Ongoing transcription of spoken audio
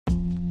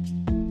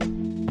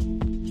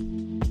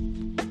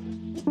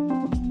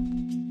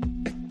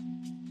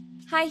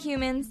Hi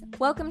humans,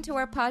 welcome to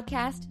our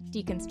podcast,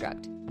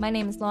 Deconstruct. My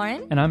name is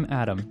Lauren. And I'm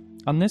Adam.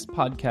 On this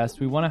podcast,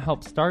 we want to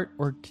help start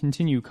or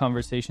continue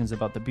conversations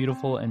about the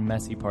beautiful and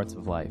messy parts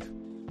of life.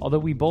 Although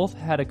we both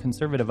had a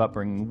conservative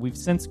upbringing, we've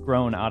since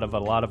grown out of a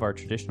lot of our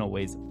traditional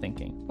ways of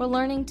thinking. We're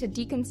learning to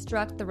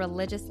deconstruct the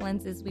religious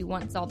lenses we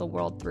once saw the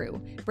world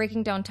through,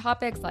 breaking down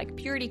topics like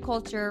purity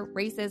culture,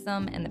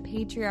 racism, and the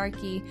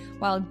patriarchy,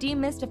 while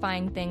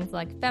demystifying things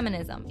like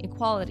feminism,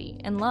 equality,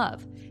 and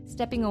love,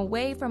 stepping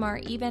away from our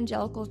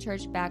evangelical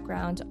church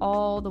background,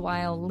 all the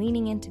while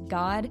leaning into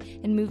God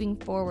and moving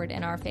forward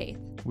in our faith.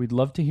 We'd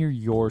love to hear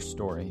your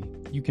story.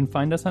 You can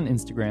find us on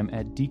Instagram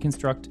at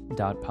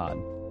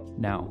deconstruct.pod.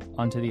 Now,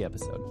 onto the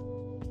episode.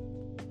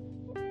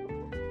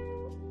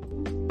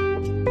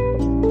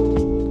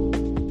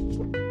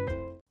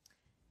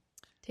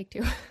 Take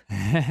two.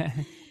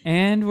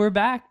 And we're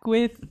back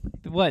with,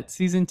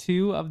 season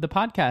 2 of the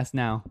podcast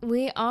now.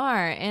 We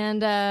are,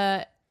 and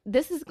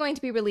this is going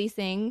to be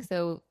releasing,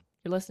 so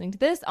you're listening to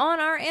this on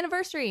our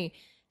anniversary.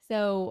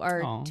 So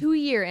our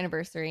 2-year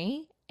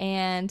anniversary,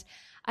 and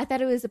I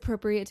thought it was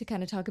appropriate to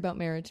kind of talk about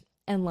marriage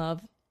and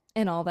love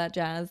and all that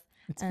jazz.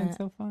 It's been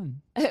so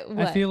fun.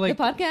 What? I feel like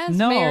the podcast,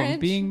 no, marriage,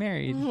 being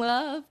married,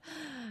 love.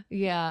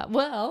 Yeah.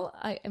 Well,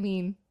 I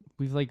mean,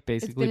 we've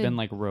basically been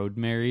road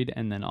married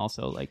and then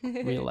also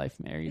real life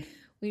married.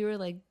 We were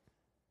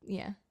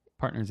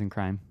partners in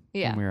crime.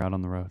 Yeah. When we were out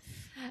on the road.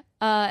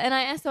 And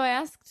I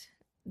asked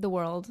the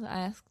world, I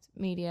asked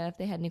media if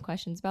they had any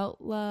questions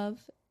about love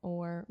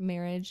or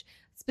marriage,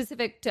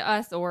 specific to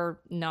us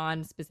or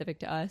non-specific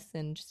to us,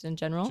 and just in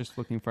general. Just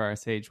looking for our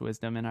sage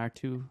wisdom in our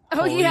 2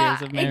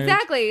 years of marriage.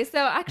 Exactly. So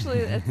actually,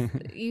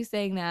 it's you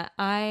saying that.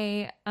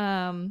 I,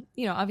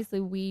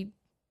 obviously we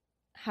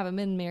haven't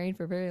been married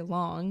for very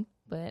long,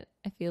 but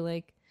I feel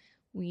like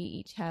we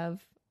each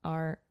have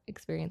our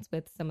experience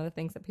with some of the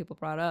things that people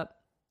brought up.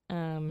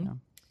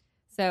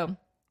 So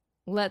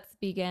let's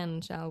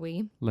begin, shall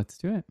we? Let's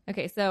do it.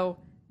 Okay, so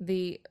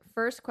the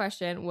first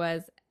question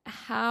was,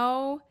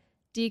 how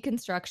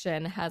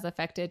deconstruction has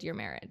affected your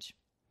marriage?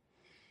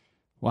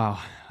 Wow.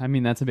 I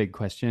mean, that's a big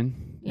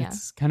question. Yeah.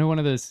 It's kind of one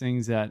of those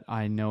things that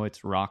I know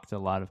it's rocked a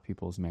lot of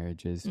people's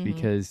marriages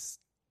because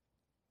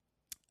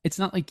it's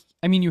not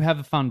you have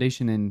a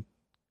foundation in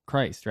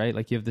Christ, right?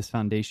 You have this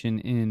foundation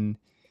in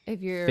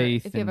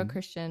faith. If you have a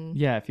Christian.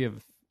 Yeah, if you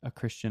have a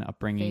Christian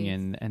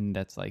upbringing faith. and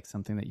that's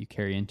something that you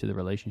carry into the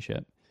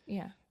relationship.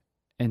 Yeah.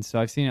 And so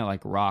I've seen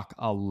it rock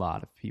a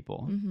lot of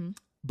people. Mm-hmm.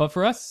 But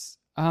for us,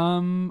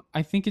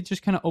 I think it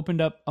just kind of opened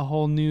up a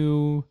whole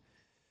new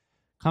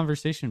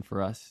conversation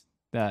for us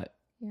that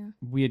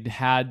we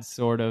had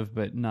sort of,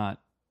 but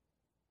not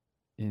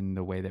in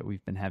the way that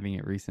we've been having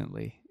it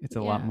recently. It's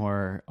a lot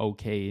more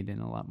okayed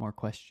and a lot more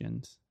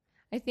questions.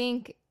 I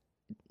think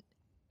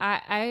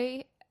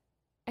I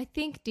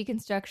think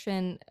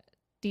deconstruction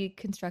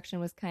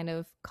was kind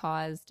of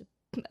caused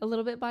a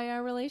little bit by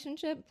our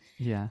relationship.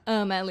 Yeah.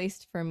 At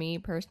least for me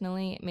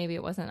personally. Maybe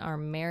it wasn't our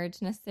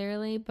marriage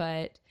necessarily,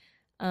 but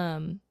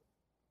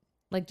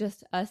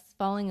just us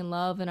falling in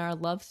love and our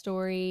love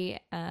story,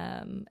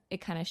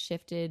 it kind of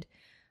shifted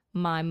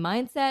my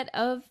mindset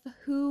of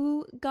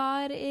who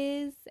God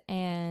is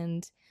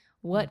and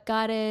what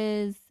God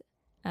is.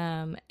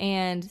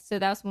 And so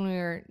that's when we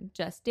were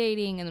just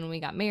dating, and then we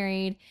got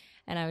married,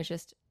 and I was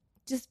just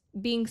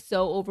being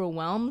so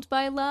overwhelmed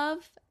by love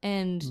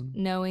and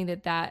knowing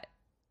that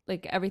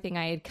everything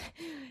I'd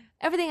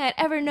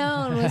ever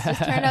known was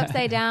just turned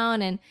upside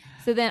down. And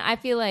so then I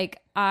feel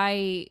like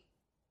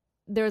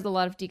there was a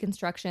lot of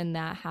deconstruction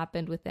that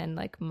happened within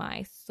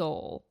my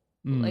soul.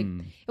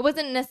 It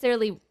wasn't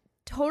necessarily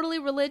totally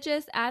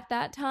religious at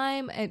that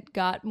time. It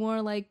got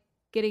more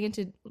getting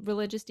into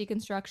religious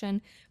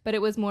deconstruction, but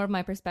it was more of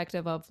my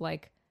perspective of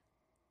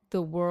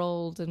the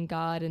world and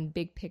God and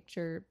big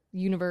picture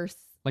universe.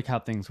 How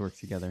things work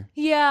together.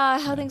 Yeah,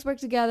 how things work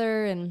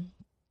together. And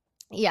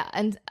yeah,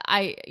 and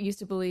I used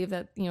to believe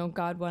that,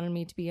 God wanted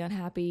me to be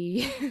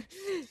unhappy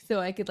so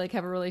I could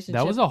have a relationship.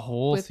 That was a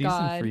whole season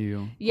God. For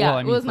you. Yeah,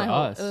 it was my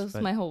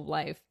whole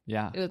life.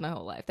 Yeah. It was my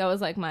whole life. That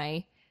was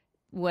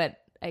what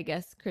I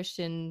guess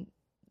Christians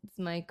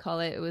might call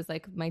it. It was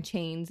my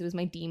chains. It was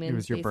my demons. It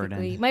was your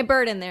basically. burden. My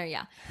burden there,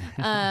 yeah.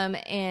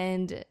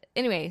 And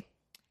anyway,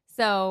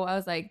 so I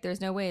was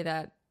there's no way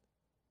that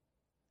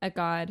a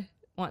God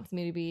wants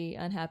me to be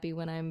unhappy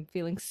when I'm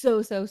feeling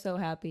so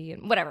happy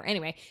and whatever.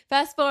 Anyway,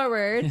 fast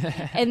forward.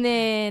 And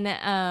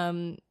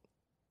then,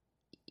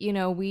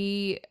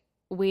 we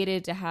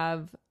waited to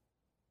have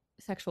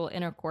sexual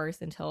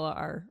intercourse until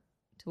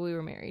we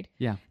were married.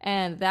 Yeah.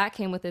 And that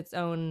came with its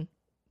own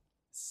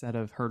set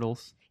of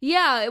hurdles.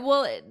 Yeah.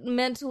 Well,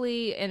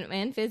 mentally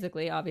and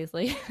physically,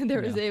 obviously,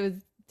 it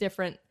was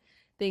different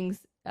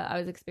things. I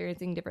was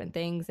experiencing different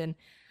things, and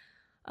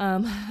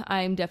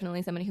I'm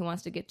definitely somebody who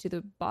wants to get to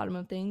the bottom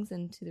of things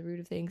and to the root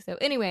of things. So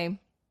anyway,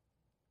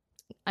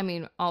 I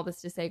mean, all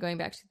this to say, going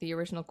back to the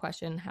original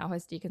question, how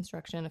has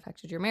deconstruction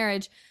affected your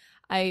marriage?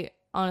 I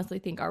honestly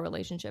think our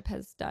relationship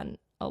has done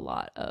a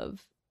lot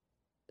of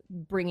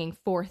bringing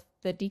forth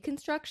the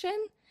deconstruction.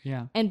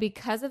 Yeah. And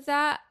because of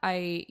that,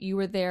 you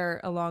were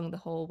there along the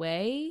whole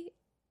way.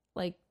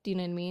 Like, do you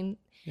know what I mean?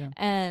 Yeah.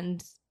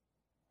 And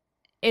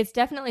it's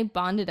definitely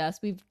bonded us.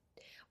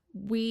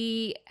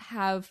 We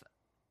have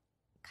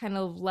kind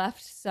of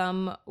left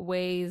some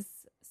ways,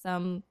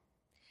 I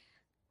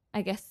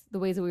guess the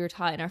ways that we were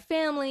taught in our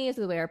families,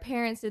 the way our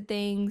parents did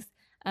things.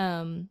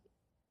 And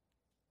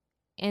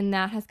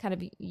that has kind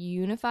of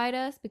unified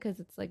us because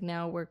it's like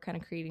now we're kind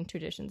of creating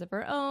traditions of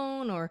our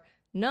own or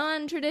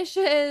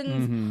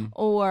non-traditions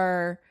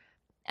or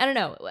I don't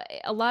know.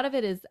 A lot of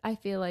it is, I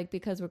feel like,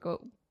 because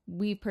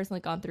we've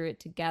personally gone through it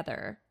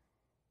together.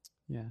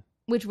 Yeah.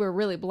 Which we're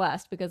really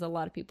blessed because a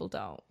lot of people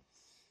don't.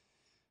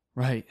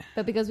 Right.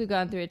 But because we've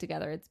gone through it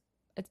together,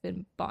 it's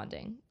been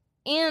bonding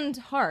and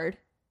hard.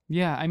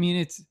 Yeah, I mean,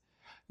 it's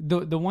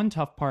the one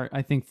tough part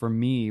I think for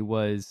me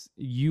was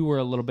you were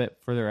a little bit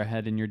further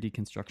ahead in your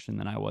deconstruction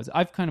than I was.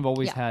 I've kind of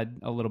always had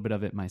a little bit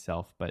of it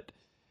myself, but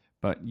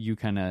you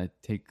kind of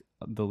take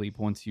the leap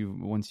once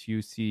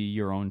you see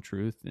your own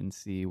truth and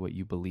see what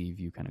you believe,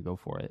 you kind of go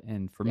for it.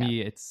 And for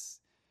me, it's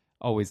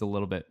always a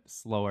little bit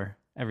slower.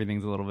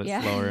 Everything's a little bit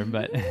slower,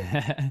 but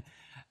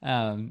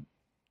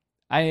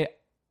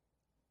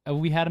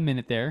we had a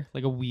minute there,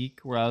 like a week,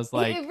 where I was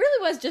like, it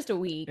really was just a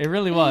week. It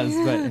really was,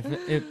 but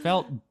it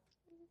felt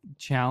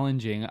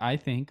challenging, I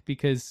think,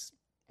 because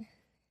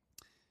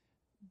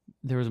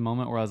there was a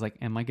moment where I was like,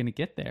 am I going to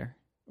get there?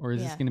 Or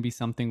is this going to be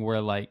something where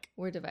like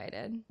we're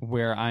divided,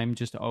 where I'm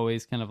just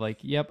always kind of like,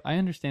 yep, I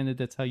understand that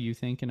that's how you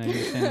think and I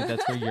understand that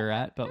that's where you're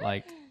at, but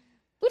like,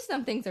 which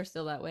some things are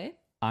still that way.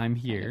 I'm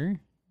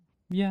here.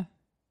 Yeah.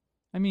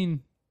 I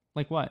mean,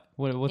 like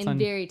what's in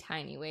very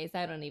tiny ways.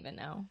 I don't even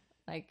know.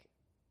 Like,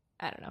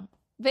 I don't know.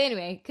 But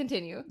anyway,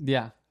 continue.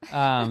 Yeah.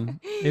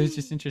 It was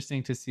just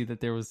interesting to see that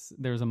there was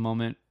a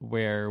moment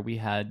where we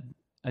had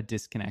a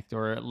disconnect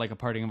or like a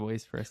parting of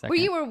ways for a second. Where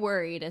you were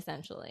worried,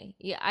 essentially.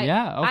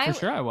 For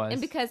sure I was. And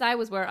because I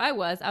was where I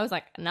was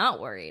like not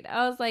worried.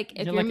 I was like,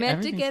 if you're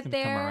meant to get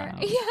there,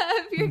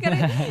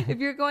 if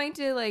you're going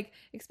to like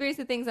experience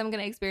the things I'm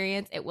going to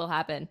experience, it will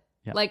happen.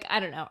 Yep. Like, I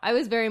don't know. I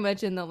was very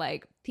much in the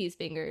like peace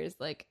fingers,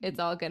 like it's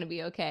all going to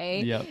be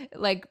okay. Yep.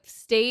 Like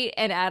State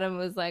and Adam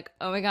was like,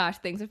 oh my gosh,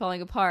 things are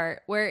falling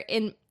apart.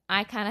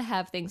 I kind of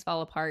have things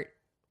fall apart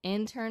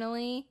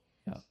internally.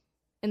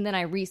 And then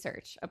I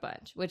research a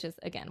bunch, which is,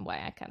 again,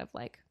 why I kind of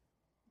like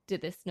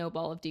did this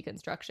snowball of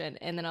deconstruction.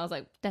 And then I was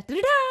like, da da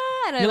da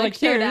da. And I like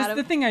showed Adam. Here's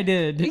the thing I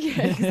did.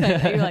 Yeah,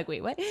 exactly. You're like,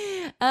 wait, what?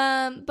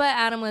 But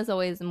Adam was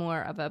always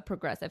more of a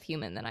progressive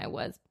human than I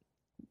was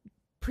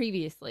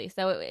previously.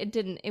 So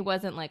it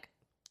wasn't like,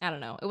 I don't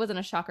know. It wasn't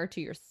a shocker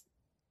to your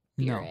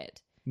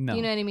spirit. No.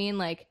 You know what I mean?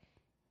 Like,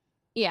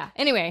 yeah.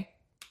 Anyway,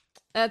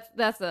 that's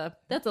a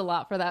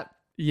lot for that.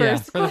 Yeah,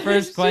 for the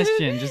first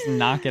question, just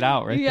knock it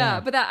out right there. Yeah,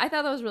 but I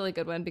thought that was a really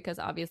good one because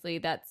obviously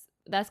that's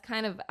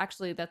kind of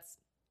actually that's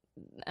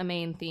a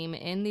main theme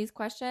in these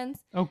questions.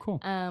 Oh, cool.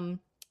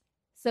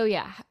 So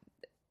yeah,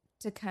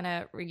 to kind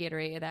of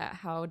reiterate that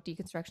how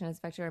deconstruction has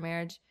affected our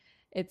marriage,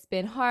 it's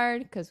been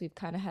hard because we've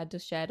kind of had to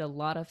shed a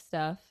lot of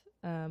stuff,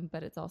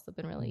 but it's also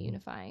been really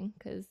unifying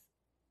because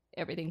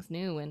everything's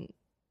new and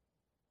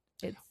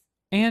it's.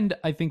 And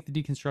I think the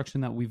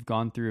deconstruction that we've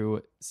gone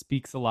through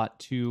speaks a lot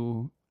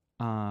to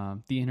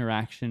the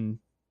interaction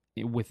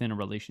within a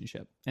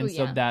relationship. And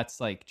so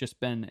that's like just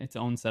been its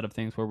own set of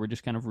things where we're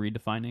just kind of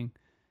redefining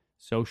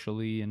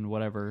socially and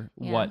whatever,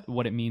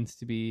 what it means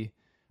to be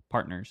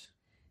partners.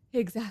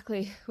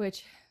 Exactly.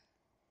 Which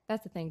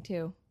that's the thing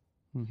too.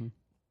 Mm-hmm.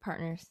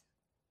 Partners.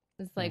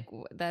 It's like,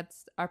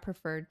 that's our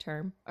preferred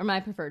term or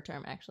my preferred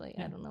term, actually.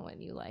 Yeah. I don't know what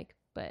you like,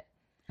 but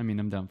I mean,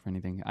 I'm down for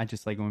anything. I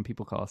just like when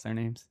people call us our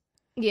names.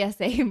 Yeah,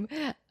 same.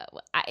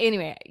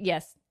 Anyway,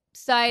 yes.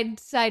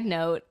 Side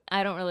note,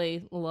 I don't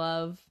really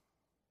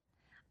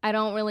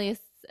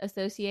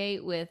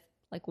associate with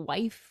like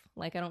wife.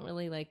 Like I don't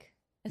really like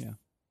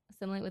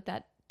assimilate with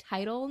that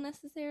title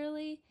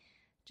necessarily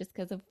just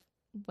because of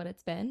what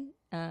it's been.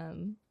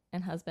 And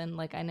husband,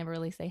 like I never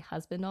really say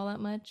husband all that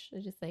much.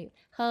 I just say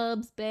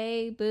hubs,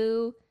 bae,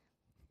 boo,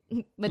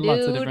 my dude.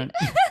 Lots of different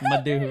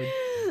my dude.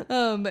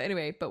 But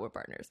anyway, we're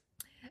partners.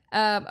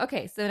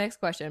 Okay, so the next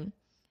question.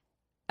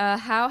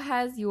 How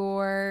has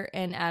your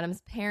and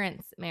Adam's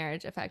parents'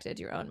 marriage affected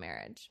your own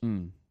marriage?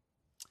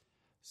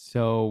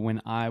 So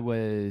when I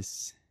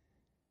was,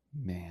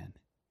 must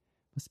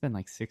have been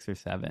like 6 or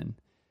 7,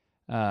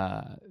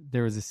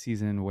 there was a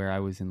season where I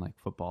was in like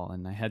football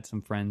and I had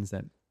some friends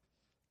that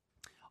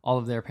all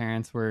of their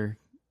parents were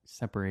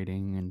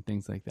separating and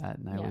things like that.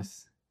 And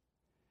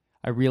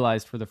I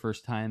realized for the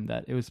first time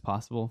that it was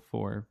possible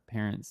for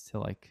parents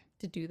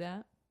to do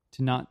that,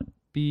 to not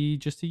be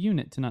just a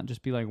unit, to not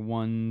just be like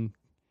one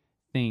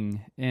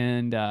thing.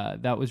 And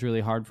that was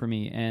really hard for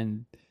me.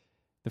 And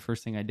the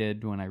first thing I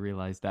did when I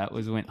realized that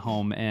was went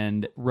home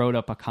and wrote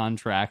up a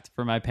contract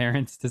for my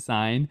parents to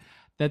sign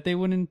that they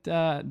wouldn't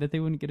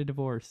get a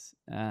divorce.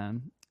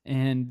 And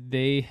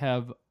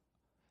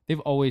they've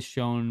always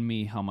shown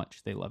me how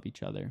much they love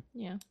each other.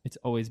 Yeah, it's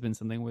always been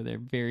something where they're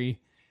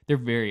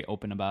very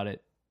open about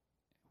it,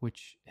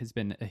 which has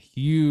been a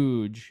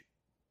huge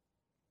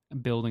a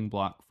building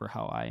block for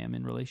how I am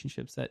in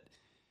relationships, that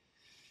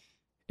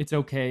it's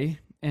okay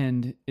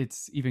and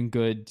it's even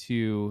good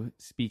to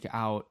speak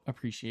out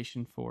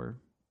appreciation for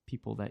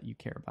people that you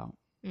care about.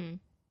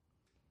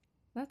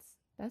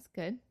 That's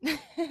good.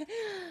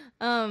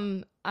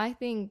 I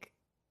think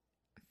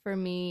for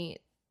me,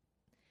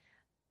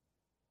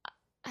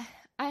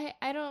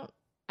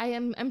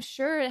 I'm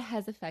sure it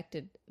has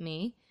affected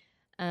me.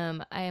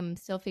 I am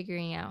still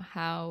figuring out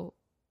how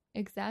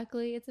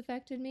exactly it's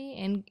affected me,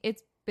 and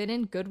it's been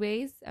in good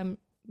ways.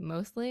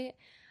 Mostly,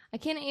 I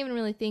can't even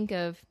really think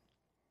of,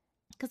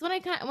 because when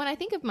I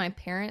think of my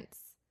parents,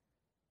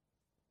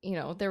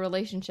 their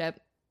relationship,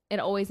 it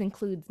always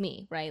includes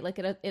me, right? Like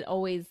it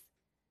always,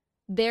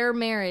 their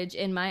marriage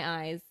in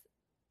my eyes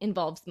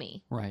involves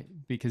me, right?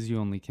 Because you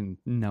only can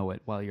know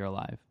it while you're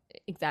alive.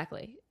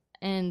 Exactly.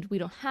 And we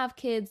don't have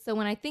kids, so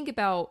when I think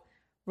about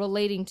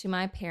relating to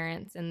my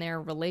parents and their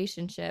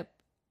relationship,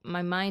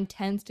 my mind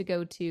tends to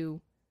go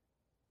to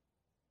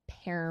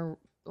parental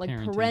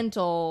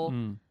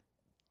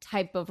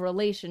type of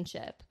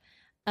relationship.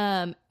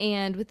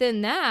 And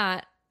within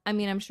that, I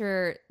mean, I'm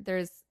sure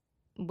there's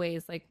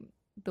ways, like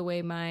the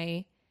way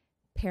my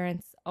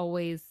parents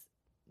always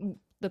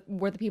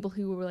were the people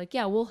who were like,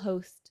 yeah, we'll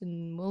host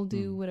and we'll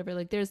do whatever.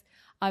 Like there's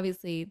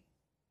obviously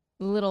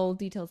little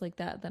details like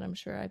that I'm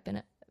sure I've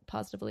been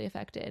positively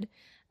affected.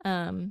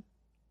 My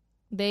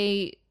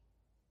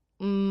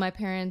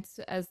parents,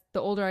 as the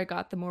older I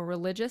got, the more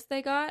religious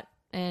they got,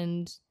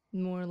 and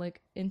more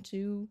like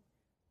into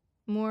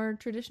more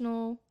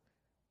traditional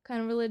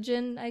kind of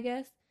religion, I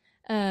guess.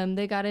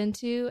 They got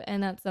into,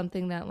 and that's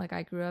something that like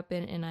I grew up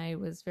in, and I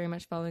was very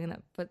much following in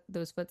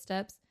those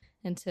footsteps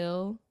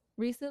until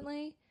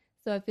recently.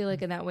 So I feel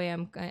like in that way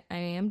I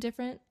am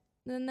different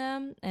than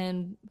them,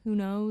 and who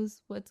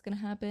knows what's gonna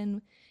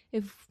happen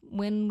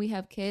when we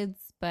have kids.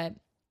 But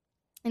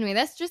anyway,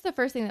 that's just the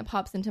first thing that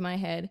pops into my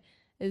head,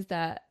 is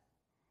that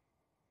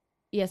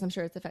yes, I'm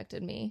sure it's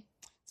affected me.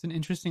 It's an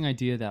interesting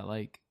idea that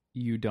like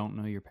you don't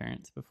know your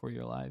parents before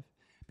you're alive,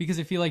 because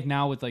I feel like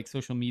now with like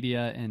social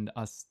media and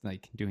us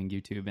like doing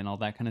YouTube and all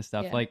that kind of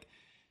stuff, like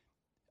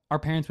our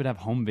parents would have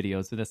home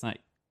videos, so that's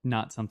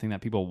not something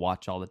that people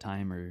watch all the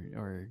time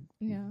or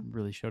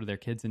really show to their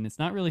kids, and it's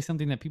not really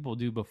something that people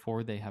do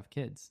before they have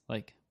kids.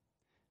 Like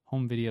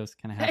home videos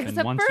kind of happen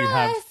once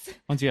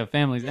you have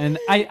families, and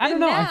I don't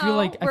know. I feel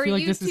like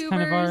this is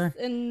kind of our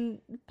and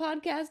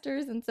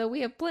podcasters, and so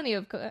we have plenty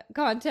of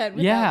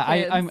content.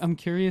 I'm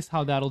curious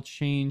how that'll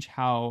change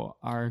how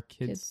our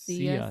kids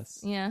see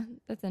us. Yeah,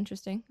 that's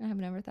interesting. I have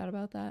never thought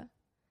about that.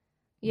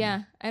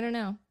 Yeah, I don't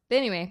know. But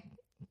anyway,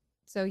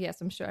 so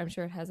yes, I'm sure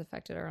it has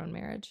affected our own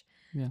marriage.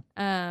 Yeah.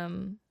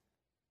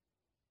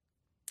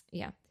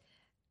 Yeah.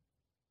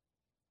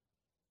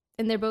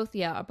 And they're both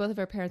of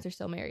our parents are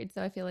still married,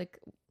 so I feel like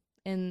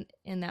in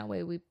that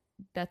way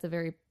that's a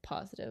very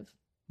positive.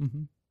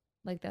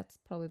 Like that's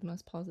probably the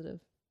most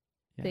positive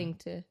thing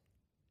to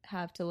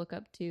have to look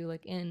up to,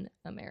 like in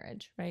a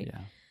marriage, right?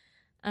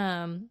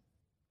 Yeah.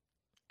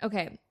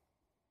 Okay.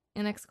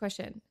 The next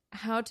question: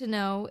 how to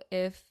know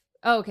if?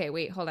 Oh, okay,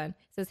 wait, hold on. It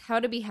says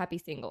how to be happy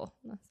single.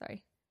 Oh,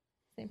 sorry,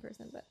 same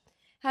person, but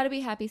how to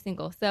be happy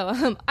single.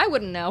 So I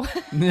wouldn't know.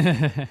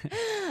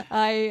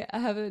 I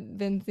haven't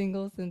been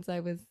single since I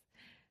was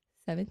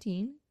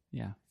 17.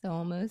 Yeah. So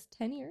almost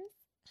 10 years.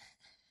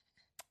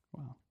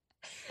 Wow.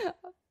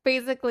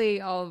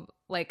 Basically, I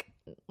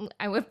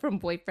went from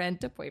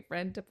boyfriend to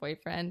boyfriend to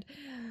boyfriend.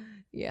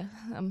 Yeah,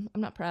 I'm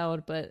not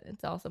proud, but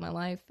it's also my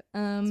life.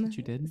 That's what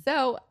you did.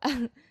 So,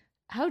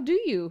 how do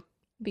you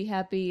be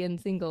happy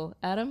and single,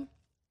 Adam?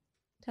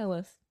 Tell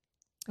us,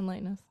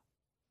 enlighten us.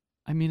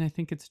 I mean, I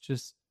think it's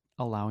just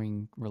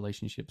allowing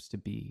relationships to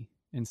be,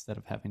 instead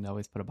of having to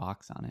always put a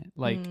box on it.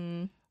 Like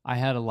I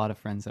had a lot of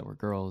friends that were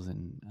girls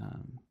and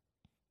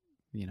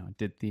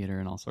did theater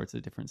and all sorts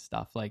of different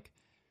stuff. Like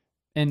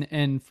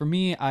and for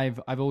me, I've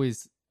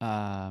always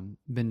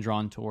been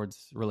drawn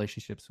towards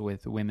relationships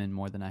with women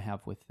more than I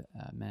have with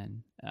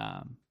men.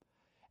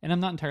 And I'm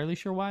not entirely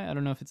sure why. I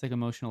don't know if it's like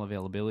emotional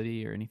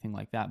availability or anything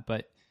like that,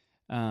 but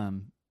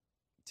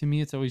to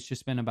me it's always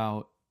just been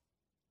about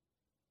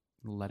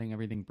letting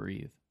everything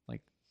breathe.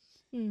 Like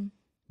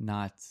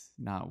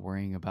not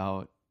worrying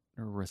about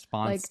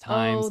response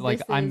times.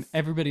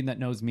 Everybody that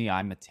knows me,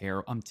 I'm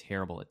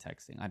terrible at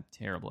texting. I'm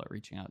terrible at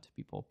reaching out to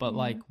people. But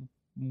like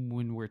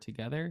when we're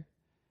together,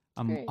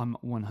 I'm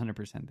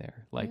 100%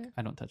 there. Like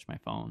I don't touch my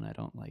phone. I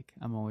don't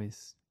I'm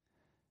always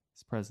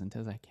as present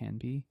as I can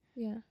be.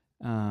 Yeah.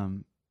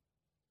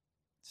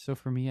 So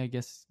for me, I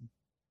guess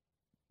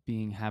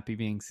being happy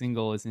being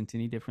single isn't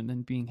any different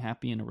than being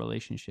happy in a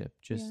relationship.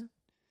 Just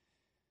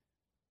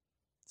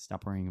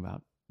stop worrying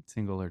about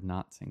single or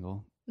not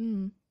single.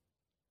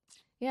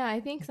 Yeah,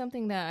 I think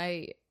something that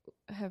I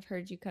have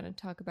heard you kind of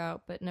talk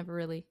about, but never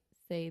really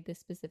say this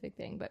specific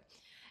thing, but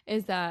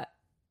is that,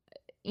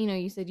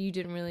 you said you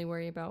didn't really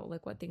worry about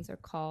like what things are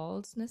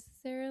called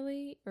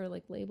necessarily, or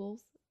like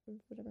labels or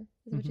whatever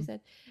is what you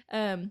said.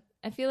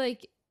 I feel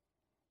like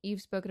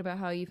you've spoken about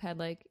how you've had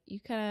like, you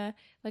kind of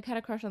like had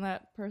a crush on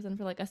that person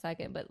for like a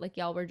second, but like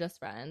y'all were just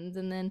friends,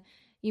 and then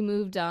you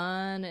moved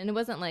on, and it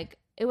wasn't like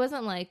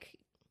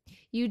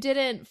you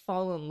didn't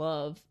fall in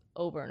love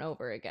over and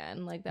over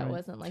again. Like that Right.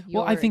 wasn't like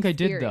your I think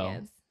experience. I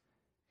did though.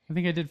 I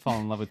think I did fall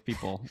in love with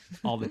people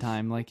all the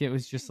time. Like it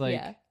was just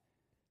like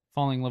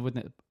falling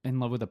in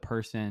love with a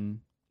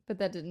person. But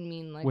that didn't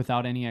mean like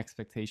without any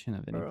expectation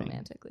of anything.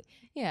 Romantically.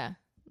 Yeah.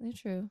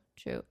 True.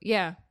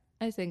 Yeah.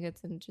 I think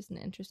it's just an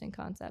interesting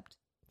concept,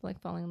 like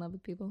falling in love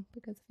with people,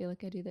 because I feel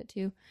like I do that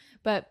too.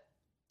 But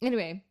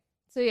anyway,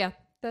 so yeah,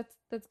 that's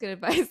good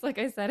advice. Like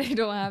I said, I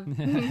don't have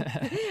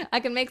I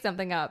can make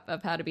something up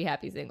of how to be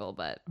happy single,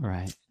 but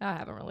right. I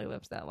haven't really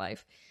lived that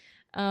life.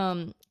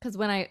 Because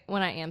when I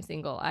am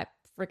single, I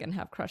freaking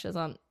have crushes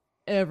on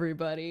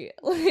everybody,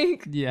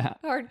 like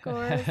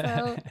hardcore.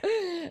 So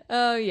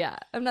oh yeah,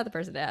 I'm not the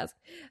person to ask.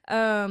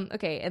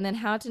 Okay, and then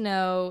how to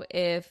know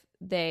if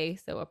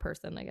a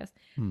person, I guess,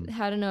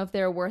 how to know if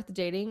they're worth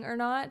dating or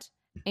not.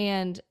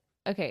 And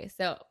okay,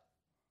 so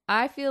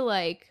I feel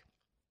like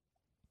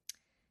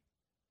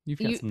you've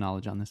got some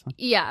knowledge on this one.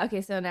 Yeah,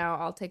 okay, so now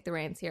I'll take the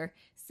reins here.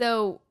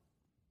 So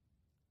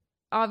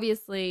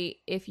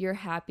obviously, if you're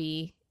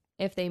happy,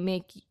 if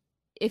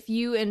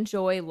you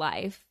enjoy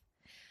life,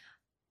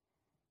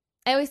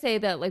 I always say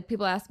that, like,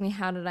 people ask me,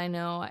 how did I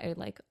know I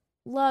like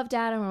loved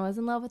Adam or was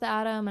in love with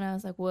Adam? And I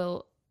was like,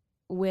 well,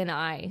 when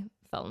I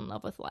fell in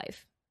love with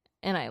life,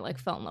 and I like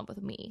fell in love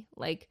with me,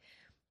 like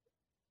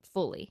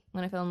fully.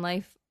 When I fell in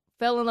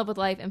love with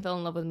life and fell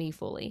in love with me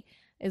fully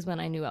is when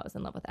I knew I was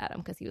in love with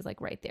Adam, because he was like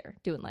right there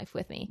doing life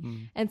with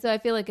me. And so I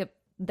feel like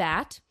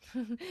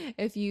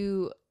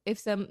if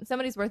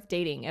somebody's worth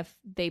dating, if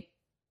they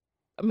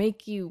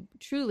make you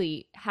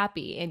truly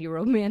happy and you're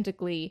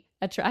romantically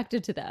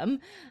attracted to them,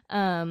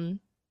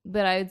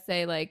 but I would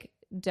say, like,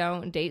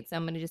 don't date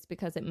somebody just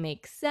because it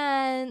makes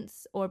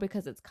sense, or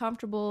because it's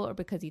comfortable, or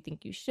because you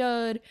think you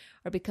should,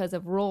 or because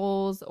of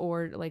roles,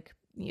 or like,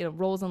 you know,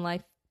 roles in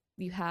life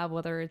you have,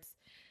 whether it's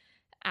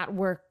at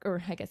work,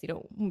 or I guess you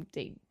don't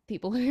date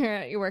people who are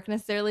at your work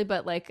necessarily,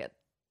 but like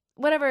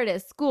whatever it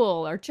is,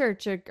 school or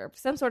church or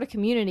some sort of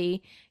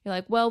community, you're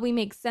like, well, we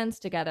make sense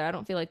together. I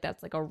don't feel like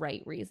that's like a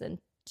right reason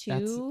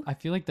to. I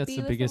feel like that's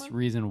the biggest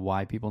reason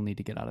why people need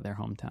to get out of their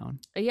hometown.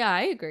 Yeah,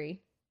 I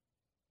agree.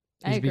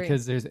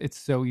 Because it's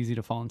so easy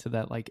to fall into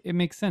that. Like, it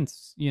makes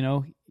sense, you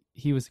know.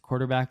 He was a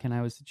quarterback and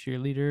I was a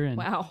cheerleader. And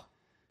wow,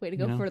 way to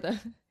go for the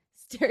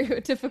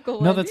stereotypical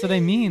one. No, that's what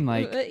I mean.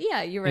 Like,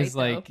 yeah, you're right. It's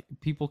like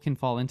people can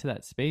fall into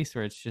that space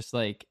where it's just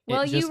like,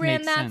 well, you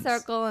ran that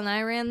circle and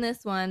I ran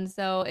this one,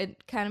 so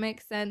it kind of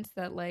makes sense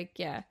that, like,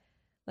 yeah,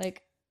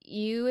 like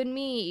you and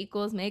me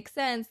equals makes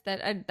sense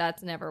that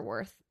that's never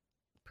worth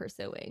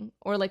pursuing,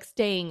 or like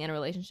staying in a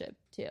relationship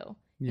too.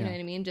 You know what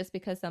I mean? Just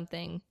because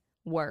something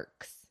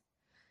works.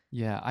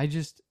 Yeah, I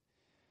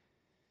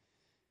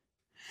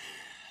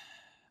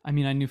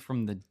knew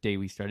from the day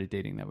we started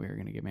dating that we were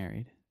going to get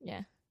married.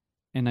 Yeah.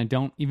 And I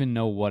don't even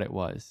know what it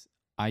was.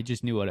 I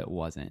just knew what it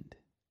wasn't.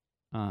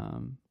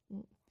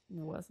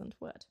 Wasn't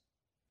what?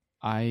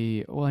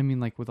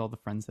 Like with all the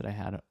friends that I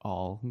had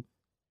all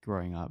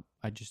growing up,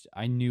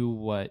 I knew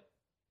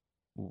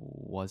who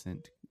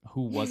wasn't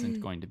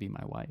going to be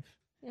my wife.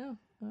 Yeah.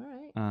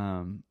 All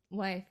right.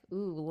 Wife.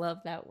 Ooh, love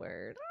that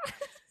word.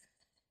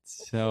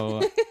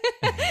 So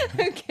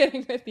I'm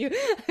kidding with you.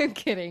 I'm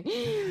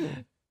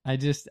kidding. I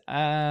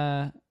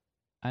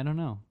don't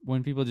know.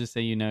 When people just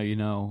say, it's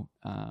so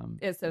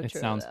true. It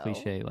sounds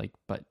cliche, like,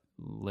 but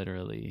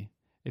literally,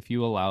 if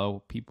you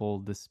allow people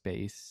the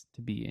space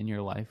to be in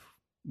your life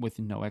with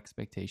no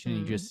expectation,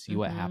 you just see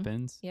what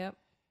happens. Yep.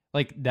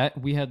 Like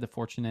that, we had the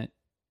fortunate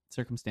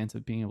circumstance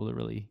of being able to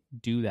really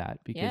do that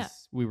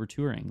because we were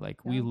touring.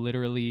 Like we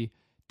literally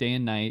day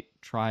and night,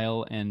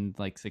 trial and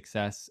like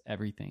success,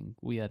 everything.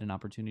 We had an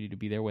opportunity to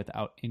be there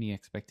without any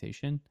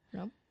expectation.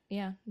 Nope.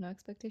 Yeah, no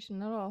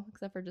expectation at all,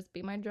 except for just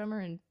be my drummer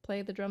and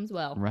play the drums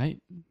well.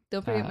 Right.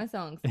 Don't forget my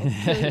songs.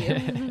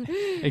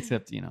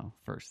 Except,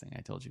 first thing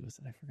I told you was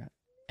that I forgot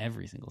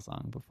every single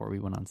song before we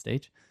went on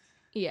stage.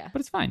 Yeah. But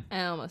it's fine.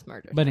 I almost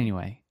murdered. But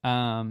anyway,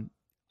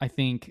 I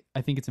think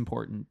it's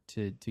important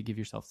to give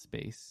yourself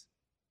space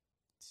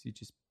to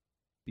just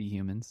be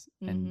humans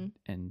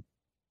and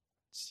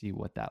see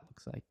what that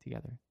looks like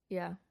together.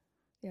 Yeah.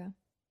 Yeah.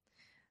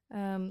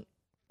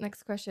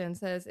 Next question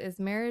says, is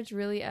marriage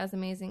really as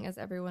amazing as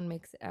everyone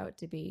makes it out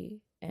to be?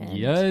 And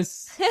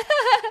yes.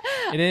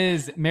 It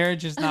is.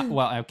 Marriage is not,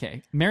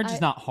 marriage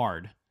is not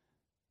hard.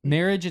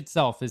 Marriage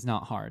itself is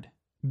not hard.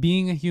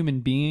 Being a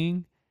human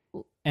being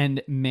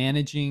and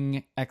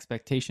managing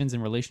expectations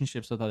and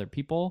relationships with other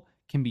people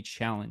can be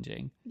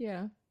challenging.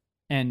 Yeah.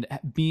 And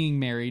being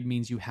married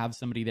means you have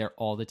somebody there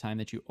all the time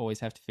that you always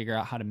have to figure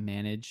out how to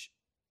manage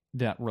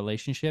that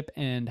relationship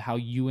and how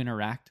you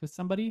interact with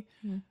somebody.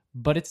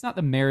 But it's not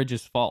the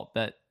marriage's fault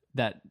that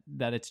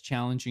it's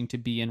challenging to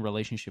be in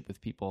relationship with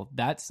people.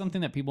 That's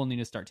something that people need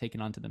to start taking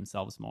onto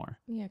themselves more.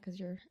 Yeah, because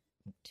you're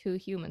two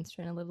humans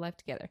trying to live life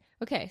together.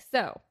 Okay,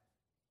 so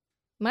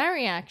my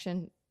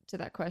reaction to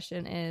that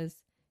question is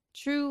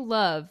true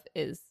love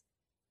is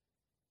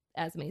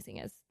as amazing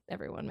as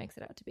everyone makes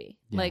it out to be.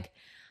 Yeah. Like,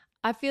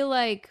 I feel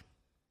like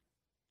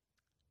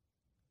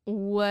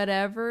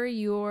whatever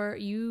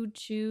you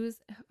choose,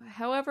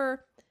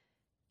 however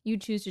you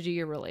choose to do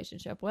your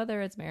relationship,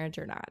 whether it's marriage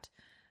or not,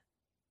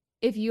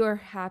 if you are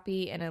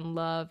happy and in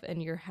love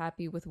and you're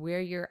happy with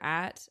where you're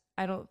at,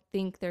 I don't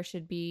think there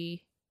should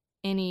be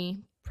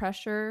any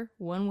pressure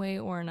one way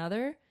or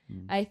another.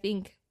 I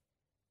think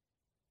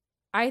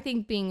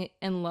being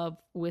in love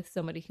with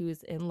somebody who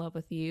is in love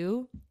with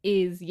you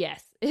is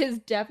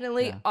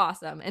definitely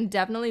awesome and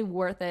definitely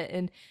worth it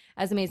and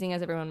as amazing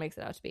as everyone makes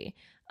it out to be.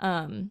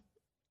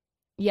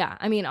 Yeah,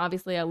 I mean,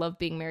 obviously I love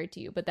being married to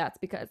you, but that's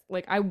because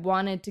like I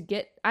wanted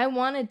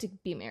to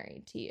be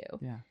married to you.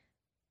 Yeah.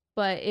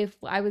 But if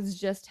I was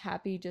just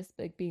happy just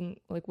like being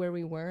like where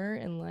we were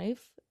in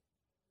life,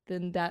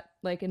 then that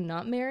like and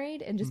not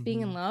married and just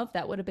being in love,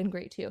 that would have been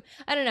great too.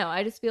 I don't know.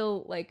 I just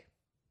feel like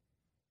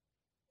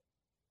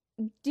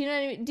do you know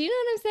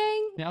what I'm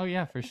saying? Oh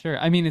yeah, for sure.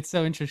 I mean, it's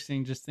so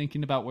interesting just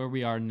thinking about where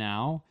we are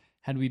now.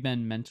 Had we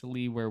been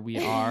mentally where we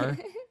are,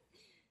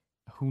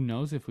 who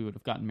knows if we would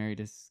have gotten married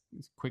as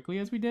quickly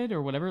as we did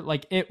or whatever.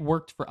 Like it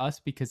worked for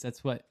us because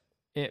that's what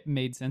it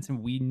made sense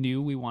and we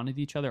knew we wanted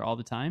each other all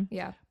the time.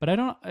 Yeah. But I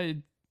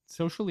don't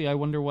socially I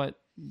wonder what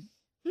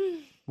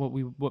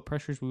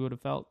pressures we would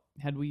have felt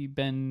had we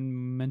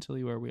been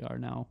mentally where we are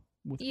now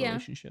with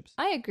relationships.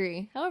 I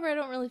agree. However, I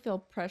don't really feel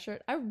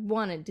pressured. I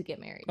wanted to get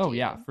married. Oh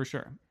yeah, for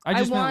sure. I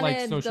just meant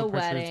like social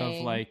pressures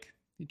of like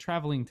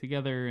traveling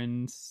together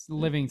and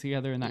living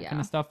together and that kind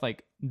of stuff.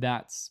 Like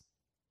that's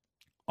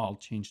all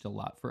changed a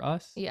lot for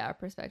us. Yeah, our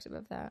perspective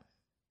of that.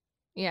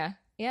 Yeah,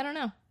 I don't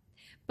know.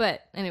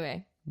 But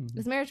anyway,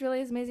 is marriage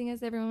really as amazing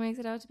as everyone makes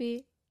it out to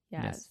be?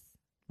 Yes.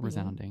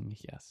 Resounding,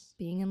 yes.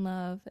 Being in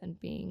love and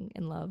being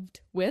in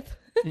loved with.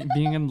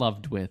 Being in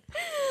loved with.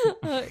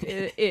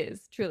 It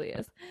is, truly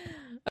is.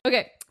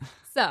 Okay,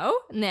 so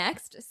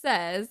next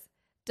says,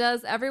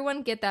 does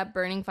everyone get that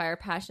burning fire,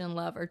 passion,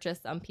 love, or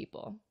just some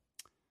people?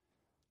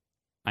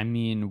 I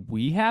mean,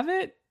 we have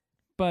it,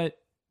 but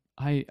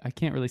I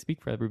can't really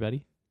speak for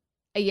everybody.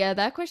 Yeah,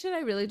 that question I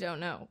really don't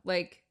know.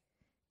 Like,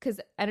 because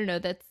I don't know,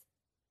 that's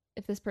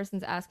if this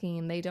person's asking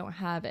and they don't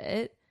have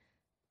it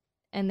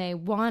and they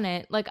want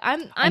it. Like,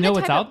 I know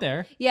it's out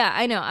there. Yeah,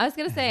 I know. I was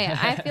going to say,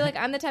 I feel like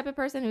I'm the type of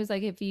person who's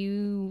like, if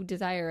you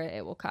desire it,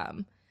 it will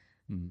come.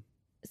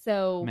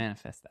 So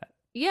manifest that.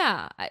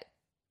 Yeah.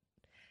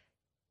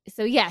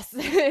 So yes,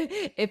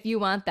 if you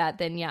want that,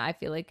 then yeah, I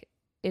feel like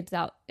it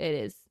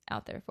is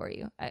out there for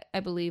you.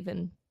 I believe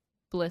in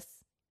bliss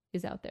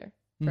is out there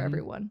for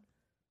everyone.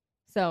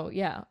 So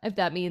yeah, if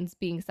that means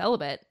being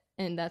celibate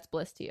and that's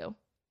bliss to you.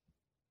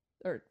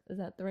 Or is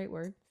that the right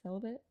word?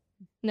 Celibate?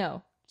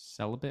 No.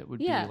 Celibate would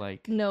be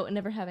like... No,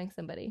 never having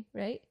somebody,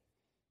 right?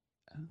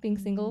 Being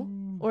single?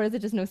 Or is it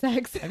just no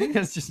sex? I think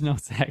that's just no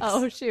sex.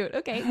 Oh, shoot.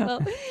 Okay, well,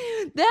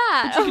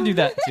 that... But you can do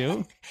that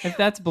too, if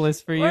that's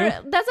bliss for you.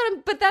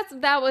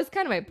 That was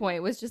kind of my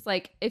point, was just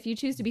like, if you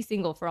choose to be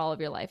single for all of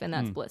your life and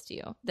that's bliss to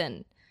you,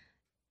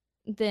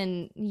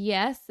 then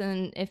yes,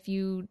 and if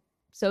you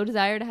so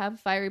desire to have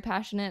fiery,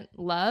 passionate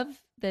love,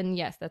 then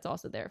yes, that's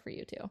also there for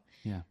you too.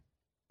 Yeah.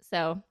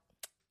 So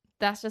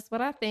that's just what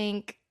I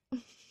think.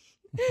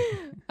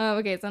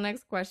 Okay, so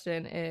next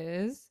question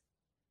is,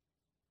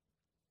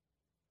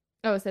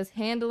 it says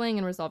handling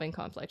and resolving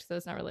conflict. So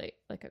it's not really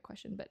like a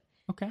question, but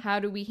okay, how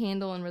do we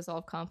handle and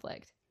resolve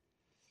conflict?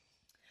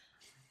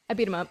 I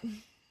beat him up.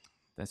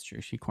 That's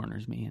true. She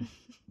corners me and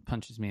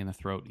punches me in the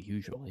throat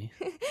usually.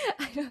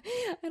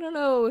 I don't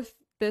know if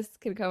this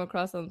could come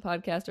across on the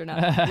podcast or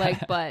not.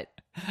 Like, but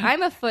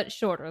I'm a foot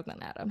shorter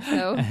than Adam,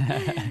 so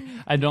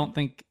I don't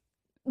think.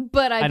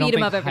 But I beat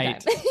him up every time.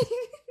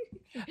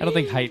 I don't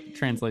think height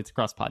translates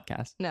across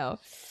podcasts. No.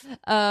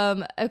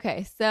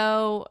 Okay,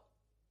 so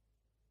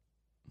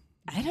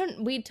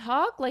we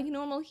talk like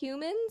normal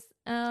humans.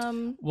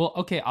 Well,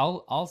 okay,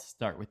 I'll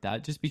start with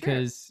that just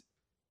because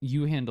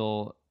you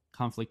handle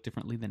conflict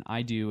differently than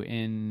I do.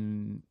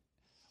 In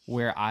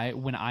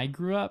when I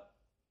grew up,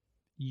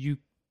 you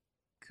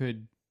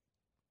could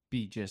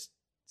be just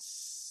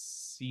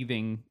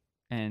seething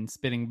and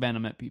spitting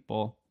venom at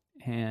people,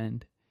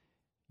 and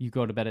you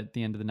go to bed at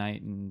the end of the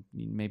night and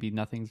maybe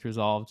nothing's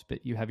resolved,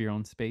 but you have your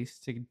own space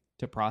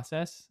to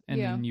process, and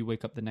then you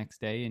wake up the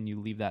next day and you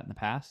leave that in the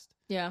past.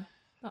 Yeah.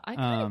 Well, I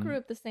kind of grew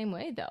up the same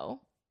way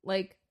though.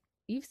 Like,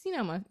 you've seen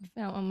how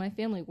my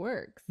family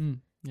works.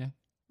 Yeah.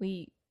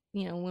 We,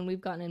 when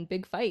we've gotten in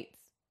big fights,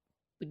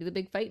 we do the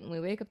big fight and we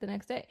wake up the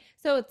next day.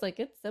 So it's like,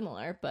 it's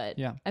similar, but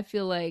yeah. I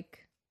feel like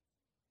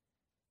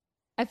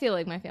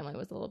my family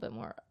was a little bit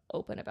more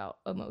open about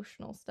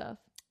emotional stuff.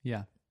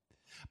 Yeah.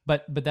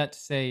 But that to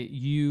say,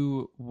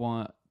 you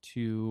want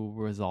to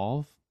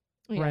resolve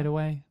right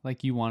away.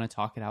 Like, you want to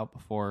talk it out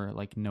before,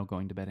 like, no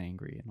going to bed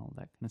angry and all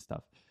that kind of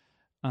stuff.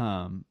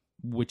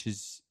 Which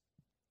has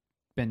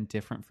been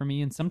different for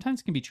me and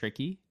sometimes can be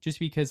tricky just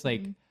because,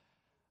 like,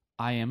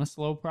 I am a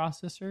slow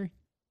processor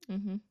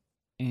and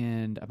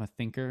I'm a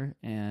thinker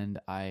and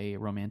I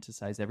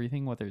romanticize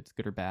everything, whether it's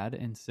good or bad.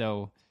 And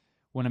so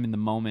when I'm in the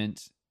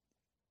moment,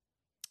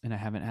 and I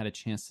haven't had a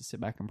chance to sit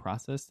back and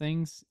process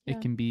things, Yeah.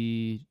 it can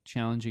be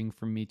challenging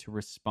for me to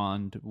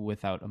respond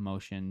without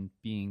emotion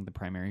being the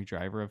primary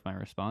driver of my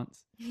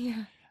response.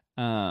 Yeah.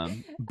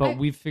 But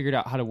we've figured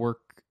out how to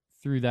work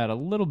through that a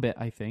little bit,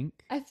 I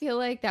think. I feel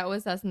like that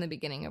was us in the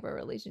beginning of our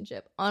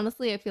relationship.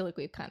 Honestly, I feel like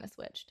we've kind of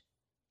switched.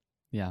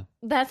 Yeah.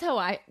 That's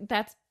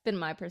been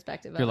my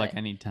perspective. You're like,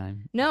 I need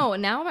time. No,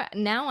 now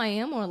I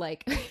am more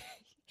like,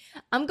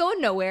 I'm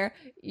going nowhere.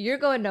 You're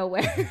going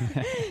nowhere.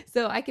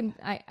 So I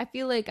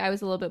feel like I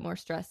was a little bit more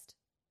stressed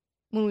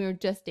when we were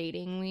just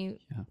dating. We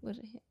would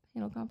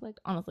handle conflict.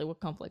 Honestly, what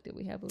conflict did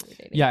we have when we were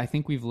dating? Yeah, I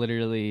think we've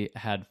literally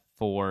had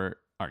 4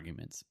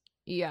 arguments.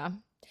 Yeah.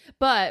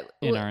 But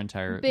in our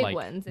entire big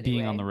ones, anyway.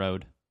 Being on the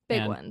road.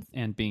 Big ones.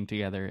 And being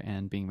together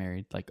and being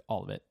married, like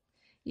all of it.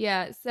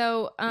 Yeah.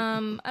 So I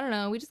don't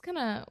know. We just kind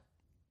of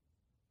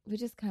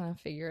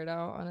figure it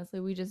out, honestly.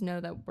 We just know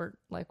that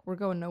we're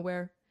going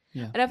nowhere.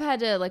 Yeah. And I've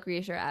had to like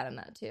reassure Adam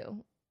that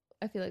too.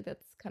 I feel like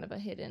that's kind of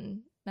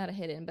not a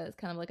hidden, but it's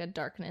kind of like a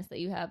darkness that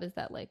you have, is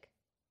that like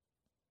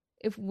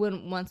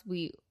when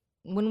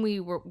we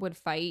would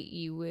fight,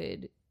 you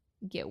would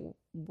get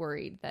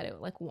worried that it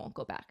like won't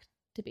go back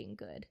to being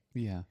good.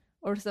 Yeah.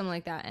 Or something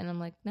like that. And I'm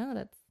like, no,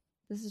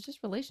 this is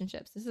just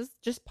relationships. This is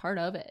just part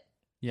of it.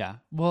 Yeah.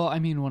 Well, I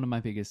mean, one of my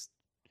biggest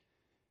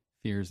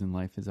fears in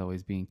life is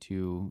always being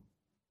too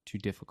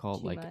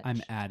difficult. Like much.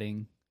 I'm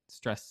adding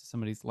stress to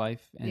somebody's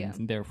life,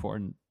 and therefore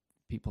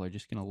people are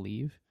just going to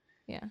leave.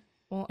 Yeah.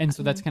 Well, and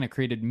so that's kind of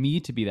created me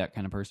to be that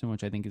kind of person,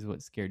 which I think is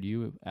what scared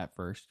you at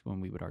first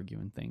when we would argue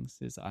and things,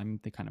 is I'm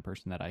the kind of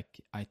person that I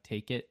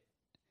take it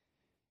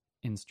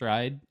in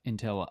stride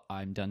until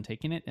I'm done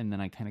taking it, and then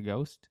I kind of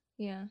ghost.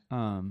 Yeah.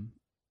 And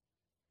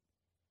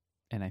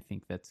I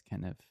think that's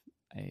kind of,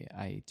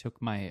 I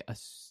took my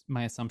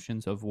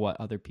assumptions of what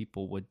other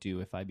people would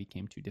do if I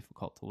became too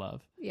difficult to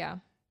love. Yeah.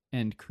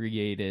 And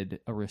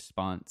created a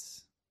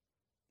response.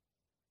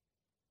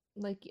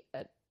 Like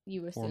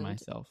you assumed. For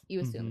myself. You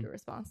assumed a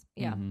response.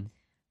 Yeah. Mm-hmm.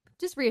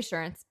 Just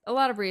reassurance. A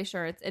lot of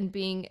reassurance, and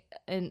being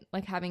and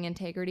like having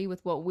integrity with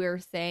what we're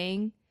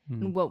saying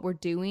and what we're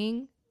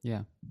doing.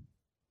 Yeah.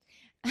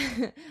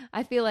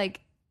 I feel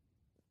like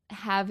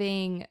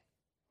having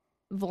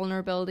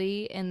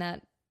vulnerability in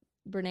that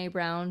Brene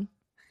Brown,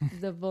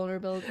 the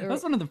vulnerability.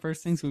 That's one of the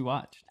first things we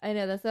watched. I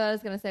know. That's what I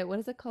was going to say. What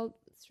is it called?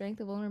 Strength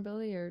of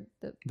vulnerability, or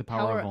the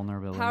power of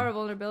vulnerability. Power of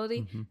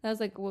vulnerability. Mm-hmm. That was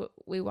like what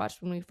we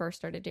watched when we first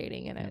started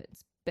dating, and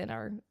it's been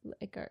our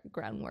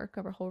groundwork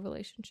of our whole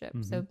relationship.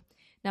 Mm-hmm. So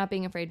not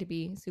being afraid to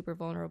be super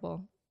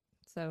vulnerable.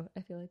 So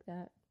I feel like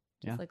that.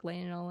 Just like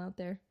laying it all out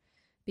there.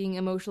 Being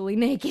emotionally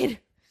naked.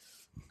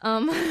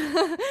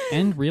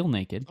 And real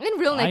naked. And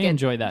real naked. I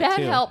enjoy that too. That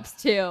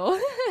helps too.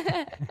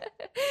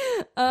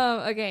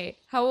 Okay.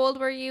 How old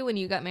were you when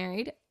you got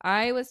married?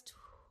 I was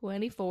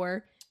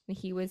 24 and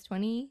he was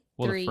 23.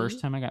 Well, the first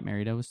time I got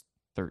married, I was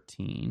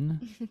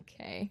 13.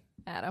 Okay,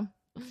 Adam.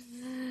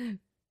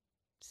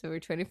 So we're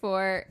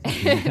 24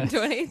 and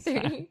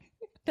 23.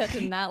 That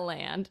did not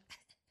land.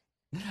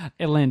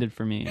 It landed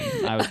for me.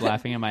 I was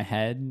laughing in my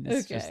head.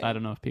 It's just, I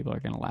don't know if people are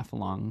going to laugh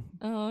along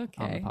on the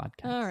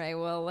podcast. All right.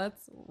 Well,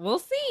 we'll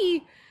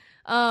see.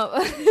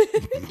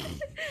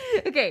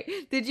 Okay.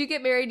 Did you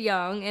get married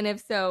young? And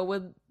if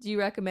so, do you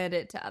recommend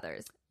it to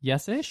others?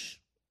 Yes-ish.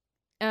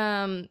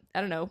 I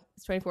don't know.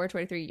 Is 24,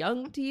 23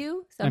 young to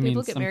you? Some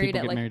people get married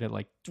at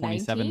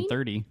 27, 19?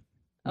 30.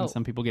 And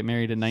some people get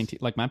married at 19.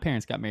 Like my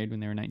parents got married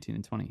when they were 19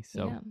 and 20.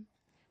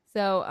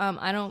 So,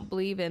 I don't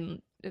believe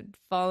in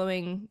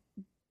following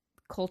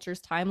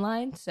culture's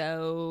timeline.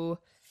 So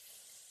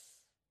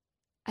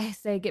I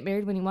say get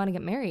married when you want to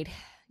get married.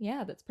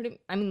 Yeah, that's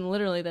pretty. I mean,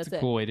 literally, that's a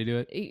cool way to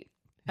do it.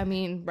 I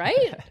mean,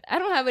 right? I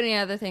don't have any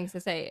other things to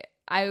say.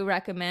 I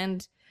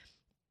recommend.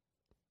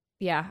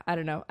 Yeah, I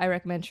don't know. I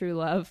recommend true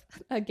love.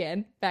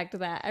 Again, back to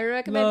that. I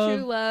recommend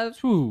true love.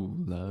 True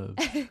love.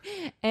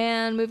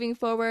 And moving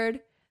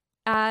forward,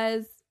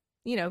 as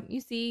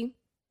you see,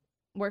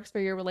 works for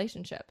your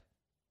relationship.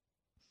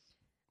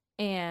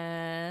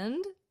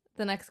 And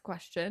the next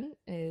question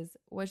is,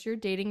 was your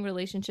dating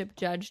relationship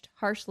judged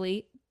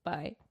harshly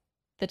by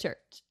the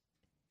church?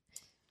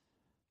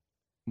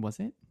 Was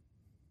it?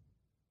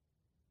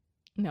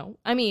 No.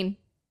 I mean,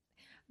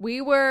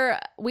 we were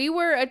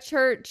a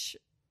church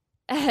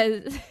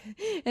as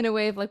in a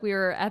way of like we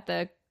were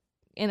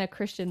in a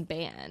Christian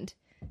band.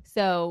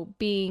 So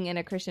being in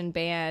a Christian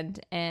band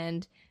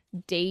and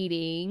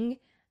dating,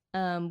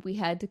 we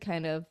had to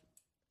kind of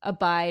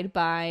abide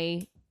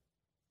by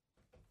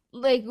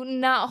like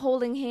not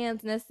holding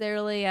hands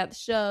necessarily at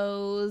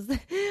shows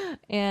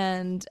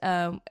and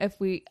if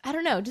we, I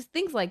don't know, just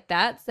things like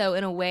that. So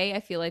in a way,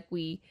 I feel like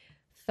we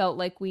felt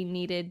like we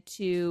needed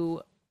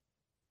to,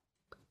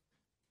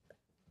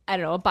 I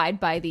don't know, abide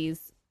by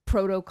these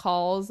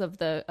protocols of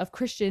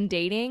Christian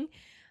dating,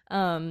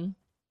 so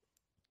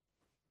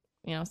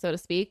to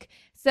speak.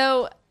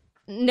 So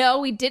no,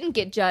 we didn't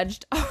get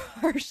judged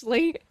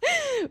harshly.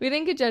 We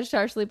didn't get judged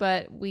harshly,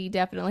 but we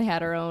definitely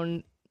had our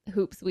own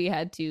hoops we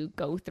had to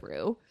go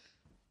through.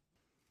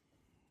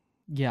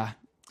 Yeah.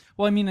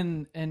 Well, I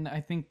mean, and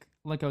I think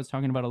like I was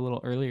talking about a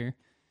little earlier,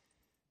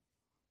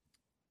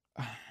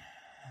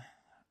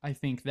 I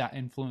think that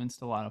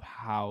influenced a lot of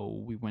how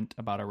we went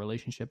about our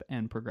relationship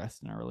and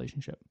progressed in our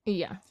relationship.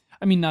 Yeah.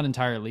 I mean, not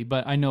entirely,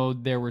 but I know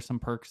there were some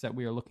perks that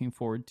we were looking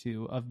forward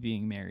to of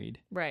being married.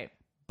 Right.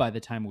 By the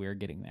time we were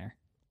getting there.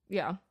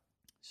 Yeah.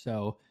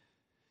 So,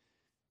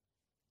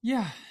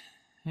 yeah.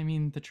 I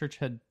mean, the church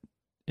had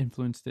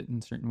influenced it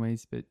in certain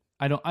ways, but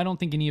I don't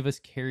think any of us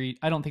carried,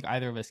 I don't think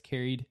either of us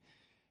carried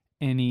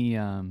any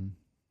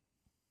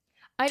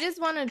I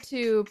just wanted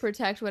to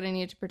protect what I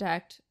needed to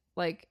protect.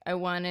 Like I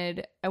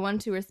wanted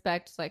to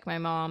respect like my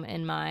mom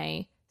and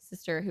my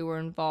sister who were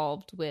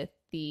involved with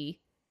the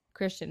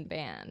Christian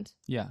band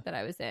that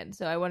I was in.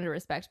 So I wanted to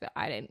respect, but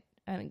I didn't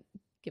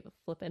give a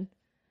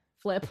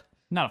flip.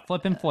 Not a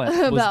flippin'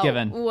 flip was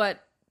given.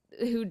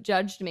 Who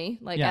judged me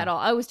at all.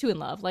 I was too in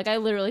love. Like I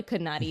literally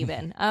could not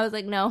even. I was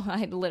like, no,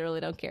 I literally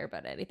don't care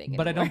about anything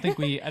But anymore.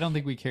 I don't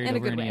think we carried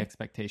over any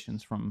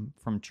expectations from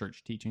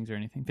church teachings or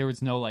anything. There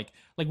was no like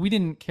we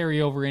didn't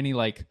carry over any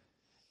like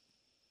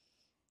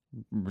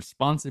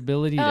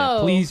responsibility to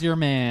please your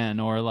man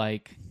or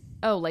like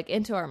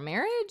into our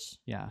marriage?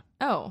 Yeah.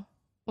 Oh.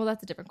 Well,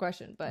 that's a different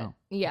question, but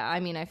yeah, I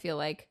mean, I feel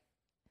like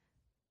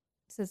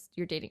it says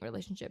your dating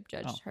relationship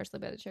judged harshly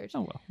by the church.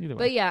 Oh, well, either way.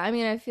 But yeah, I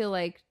mean, I feel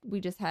like we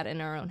just had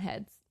in our own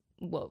heads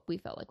what we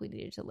felt like we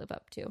needed to live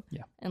up to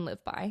and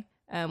live by,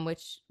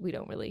 which we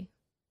don't really.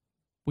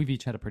 We've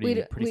each had a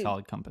pretty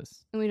solid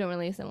compass. And we don't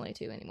really assimilate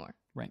to anymore.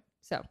 Right.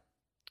 So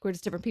we're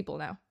just different people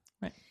now.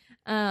 Right.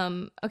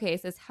 Okay,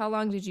 it says, how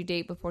long did you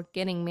date before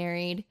getting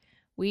married?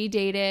 We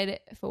dated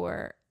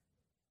for...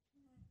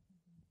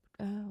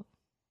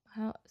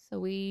 So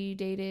we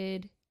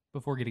dated...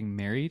 Before getting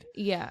married?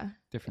 Yeah.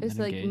 Different It's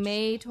than like engaged.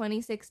 May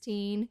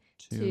 2016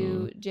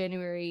 to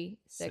January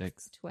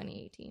 6th,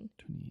 2018.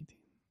 2018.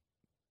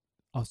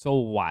 Oh, so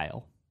a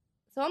while.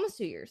 So almost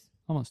 2 years.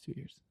 Almost 2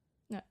 years.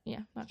 No,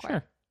 yeah, not quite.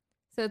 Sure.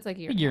 So it's like a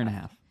year. A year and a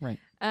half. Right.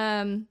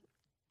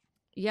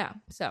 Yeah.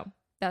 So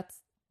that's,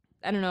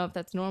 I don't know if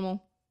that's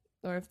normal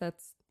or if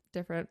that's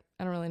different.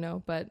 I don't really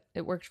know, but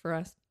it worked for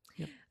us.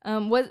 Yep.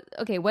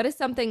 What is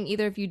something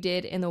either of you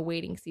did in the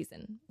waiting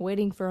season?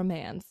 Waiting for a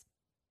man's.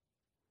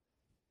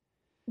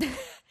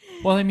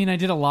 Well, I mean, I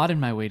did a lot in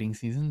my waiting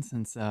season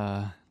since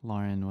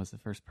Lauren was the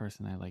first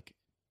person I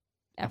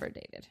ever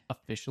dated.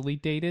 Officially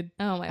dated.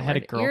 Oh my! I had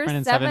a girlfriend Your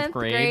in seventh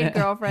grade.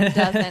 Girlfriend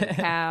doesn't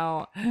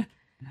count.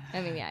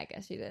 I mean, yeah, I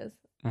guess she does.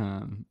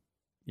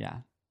 Yeah,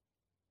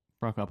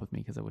 broke up with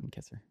me because I wouldn't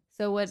kiss her.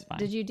 So what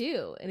did you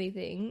do?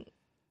 Anything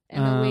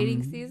in the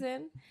waiting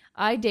season?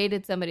 I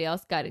dated somebody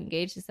else, got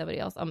engaged to somebody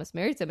else, almost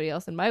married somebody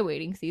else in my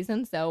waiting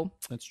season. So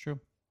that's true.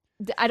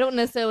 I don't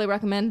necessarily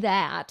recommend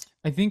that.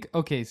 I think,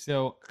 okay,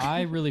 so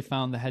I really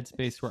found the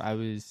headspace where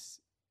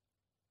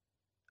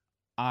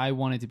I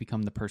wanted to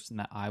become the person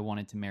that I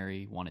wanted to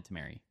marry.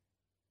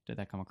 Did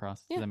that come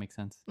across? Yeah. Does that make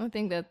sense? I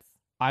think that's...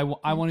 I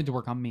wanted to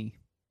work on me,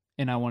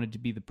 and I wanted to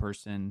be the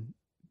person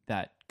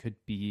that could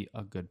be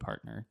a good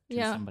partner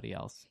to somebody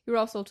else. You were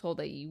also told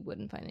that you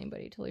wouldn't find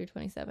anybody till you're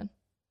 27.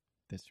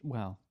 I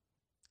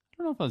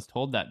don't know if I was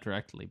told that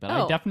directly, but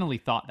I definitely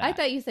thought that. I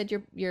thought you said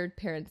your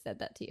parents said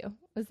that to you.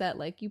 Was that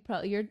like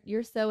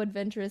you're so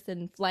adventurous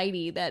and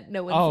flighty that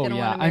no one's gonna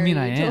want to marry you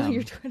until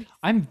you're 27?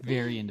 I'm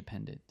very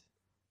independent.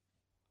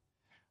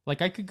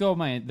 Like I could go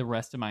the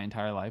rest of my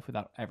entire life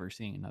without ever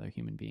seeing another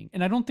human being,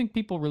 and I don't think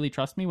people really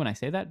trust me when I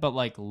say that. But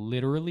like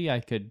literally,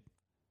 I could.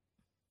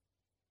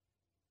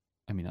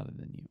 I mean, other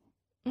than you,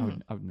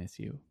 I would miss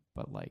you,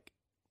 but like,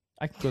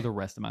 I could go the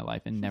rest of my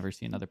life and never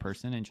see another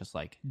person and just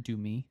like do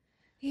me.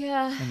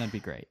 Yeah. And that'd be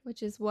great.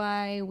 Which is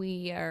why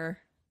we are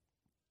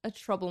a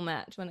trouble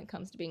match when it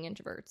comes to being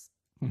introverts.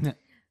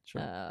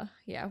 Sure.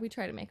 Yeah, we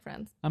try to make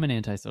friends. I'm an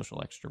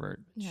antisocial extrovert.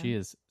 Yeah. She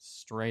is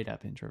straight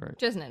up introvert.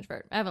 Just an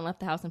introvert. I haven't left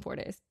the house in 4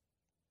 days.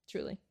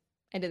 Truly.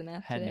 I did the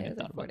math today. It was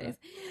like 4 days.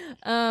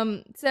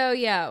 So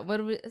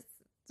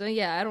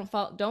yeah, I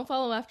don't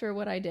follow after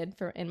what I did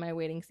in my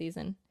waiting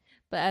season.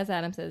 But as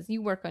Adam says,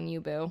 you work on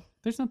you, boo.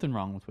 There's nothing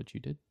wrong with what you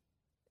did.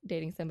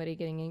 Dating somebody,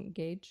 getting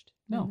engaged,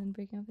 no, and then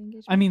breaking up the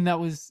engagement. I mean, that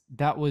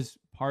was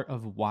part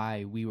of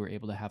why we were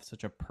able to have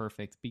such a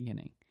perfect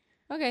beginning.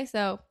 Okay,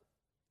 so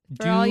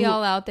for all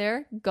y'all out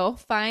there, go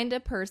find a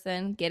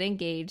person, get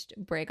engaged,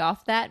 break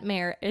off that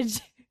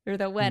marriage or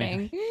the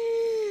wedding,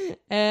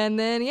 and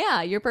then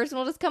your person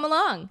will just come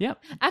along.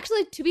 Yep.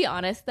 Actually, to be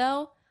honest,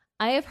 though,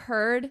 I have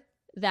heard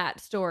that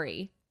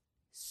story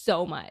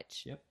so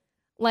much. Yep.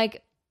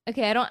 Like,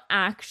 okay, I don't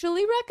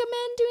actually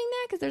recommend doing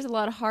that because there's a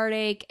lot of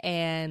heartache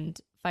and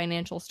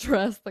financial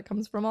stress that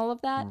comes from all of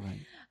that,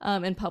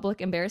 and public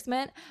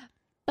embarrassment.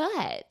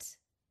 But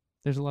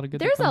there's a lot of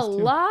good. There's a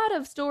lot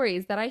of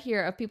stories that I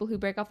hear of people who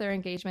break off their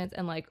engagements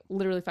and like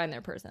literally find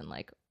their person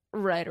like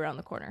right around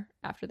the corner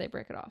after they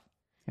break it off.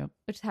 Yep.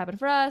 Which happened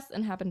for us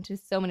and happened to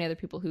so many other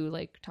people who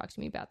like talk to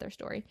me about their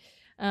story.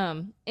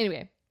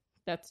 Anyway,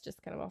 that's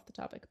just kind of off the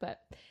topic, but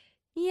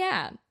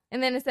yeah.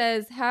 And then it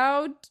says,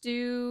 how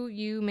do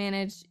you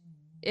manage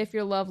if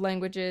your love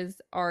languages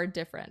are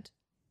different?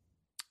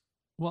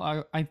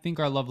 Well, I think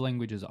our love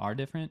languages are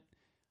different.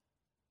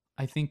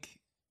 I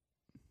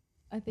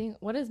think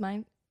what is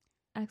mine?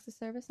 Acts of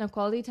service? No,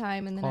 quality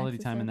time and then quality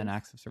time and then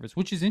acts of service,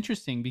 which is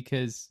interesting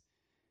because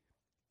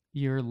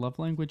your love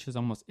language is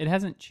almost, it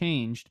hasn't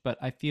changed, but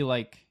I feel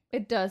like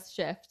it does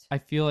shift. I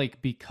feel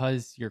like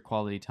because your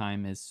quality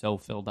time is so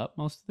filled up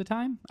most of the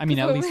time. I mean,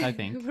 at least I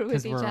think,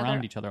 because we're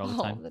around each other all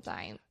the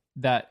time.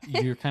 That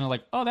you're kind of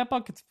like, oh, that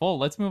bucket's full.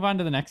 Let's move on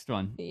to the next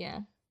one. Yeah.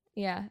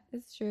 Yeah,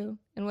 it's true.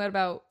 And what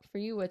about for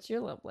you? What's your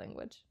love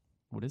language?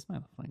 What is my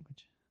love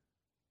language?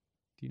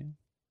 Do you know?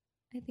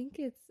 I think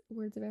it's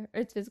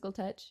it's physical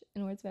touch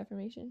and words of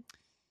affirmation.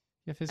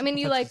 Yeah, I mean,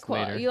 you like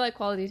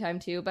quality time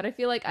too, but I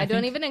feel like I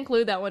don't even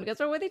include that one because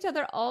we're with each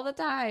other all the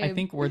time. I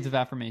think words of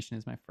affirmation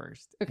is my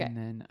first. Okay. And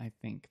then I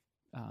think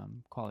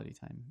quality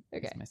time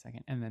is my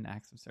second. And then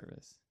acts of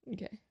service.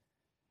 Okay.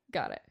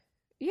 Got it.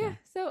 Yeah.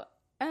 So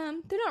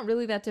they're not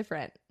really that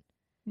different.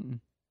 Mm-mm.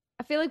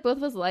 I feel like both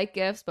of us like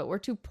gifts, but we're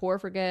too poor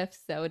for gifts,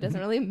 so it doesn't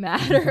really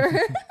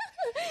matter.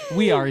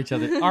 We are each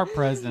other. Our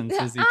presence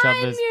is each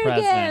other's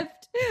present.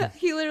 Gift.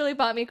 He literally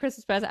bought me a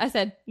Christmas present. I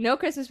said, no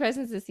Christmas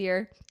presents this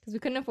year because we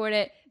couldn't afford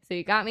it. So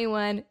he got me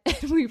one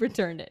and we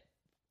returned it.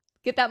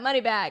 Get that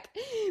money back.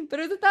 But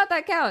it was a thought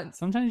that counts.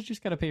 Sometimes you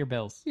just got to pay your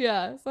bills.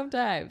 Yeah,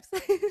 sometimes.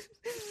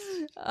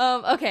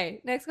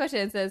 Okay, next question.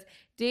 It says,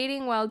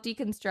 dating while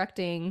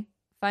deconstructing.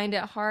 Find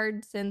it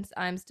hard since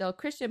I'm still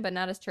Christian, but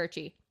not as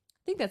churchy.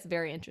 I think that's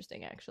very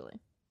interesting, actually.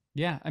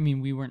 Yeah, I mean,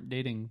 we weren't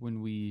dating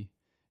when we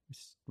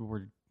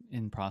were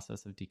in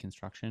process of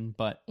deconstruction,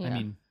 but I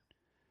mean,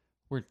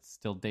 we're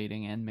still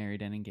dating and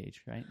married and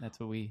engaged, right? That's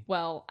what we...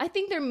 Well, I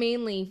think they're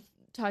mainly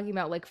talking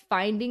about like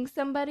finding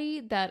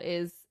somebody that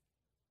is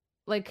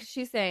like,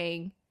 she's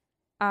saying,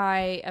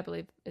 I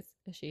believe it's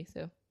a she,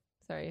 so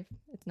sorry if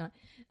it's not.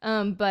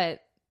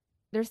 But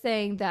they're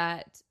saying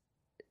that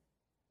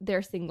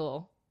they're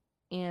single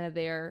and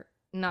they're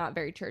not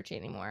very churchy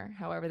anymore.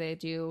 However, they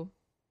do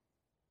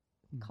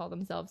call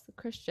themselves a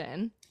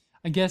Christian.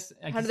 I guess.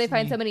 How do they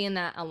find somebody in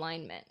that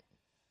alignment?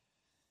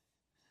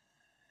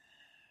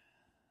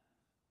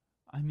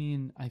 I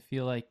mean, I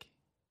feel like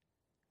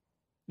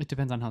it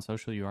depends on how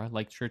social you are.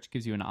 Like, church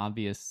gives you an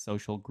obvious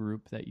social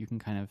group that you can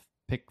kind of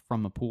pick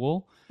from a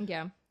pool.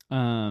 Yeah.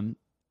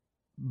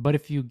 But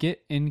if you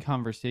get in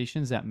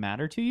conversations that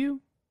matter to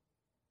you,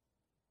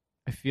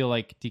 I feel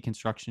like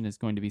deconstruction is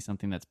going to be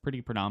something that's pretty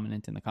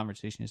predominant in the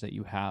conversations that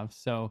you have.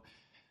 So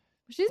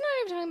she's not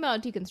even talking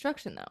about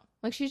deconstruction though.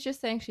 Like, she's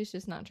just saying she's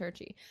just not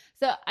churchy.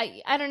 So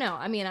I don't know.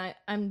 I mean,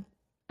 I'm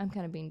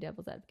kind of being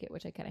devil's advocate,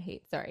 which I kind of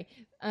hate. Sorry.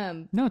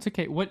 No, it's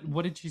okay.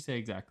 What did she say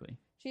exactly?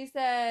 She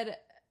said,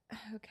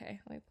 okay,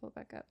 let me pull it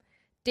back up.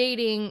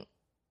 Dating.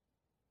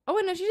 Oh,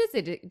 wait, no, she did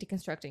say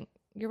deconstructing.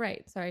 You're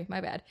right. Sorry,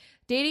 my bad.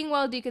 Dating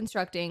while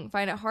deconstructing.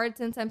 Find it hard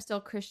since I'm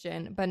still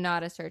Christian, but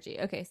not as churchy.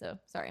 Okay, so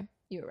sorry.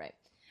 You were right.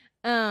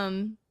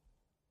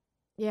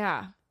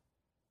 Yeah.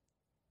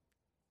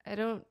 I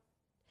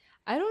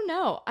don't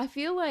know. I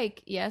feel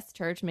like, yes,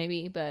 church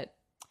maybe, but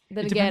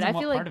then again, I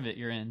feel like part of it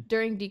you're in.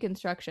 During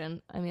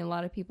deconstruction, I mean, a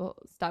lot of people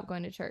stop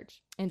going to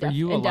church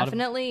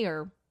indefinitely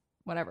or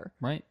whatever.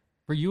 Right.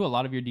 For you, a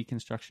lot of your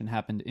deconstruction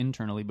happened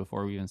internally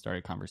before we even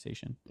started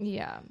conversation.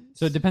 Yeah.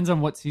 So it depends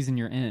on what season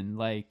you're in.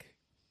 Like,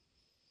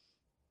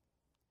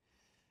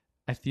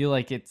 I feel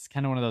like it's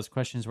kind of one of those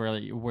questions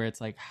where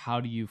it's like, how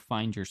do you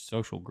find your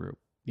social group?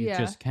 You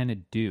just kind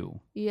of do.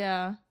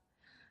 Yeah.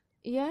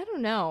 Yeah, I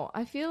don't know.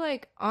 I feel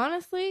like,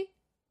 honestly,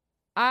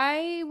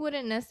 I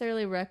wouldn't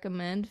necessarily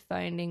recommend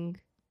finding...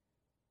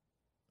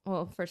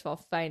 Well, first of all,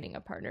 finding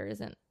a partner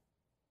isn't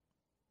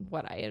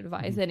what I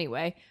advise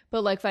anyway.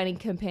 But, like, finding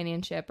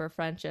companionship or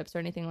friendships or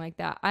anything like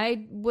that,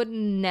 I wouldn't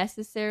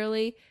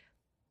necessarily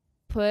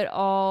put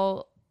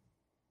all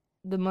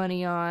the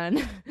money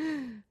on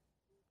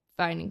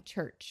finding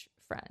church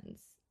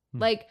friends.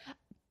 Like,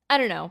 I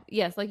don't know.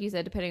 Yes, like you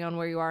said, depending on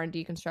where you are in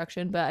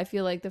deconstruction. But I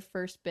feel like the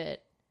first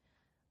bit...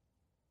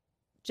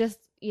 Just,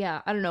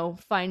 I don't know,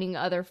 finding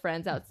other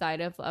friends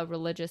outside of a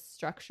religious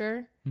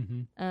structure.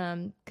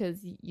 Because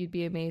you'd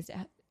be amazed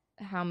at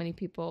how many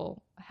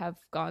people have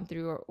gone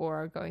through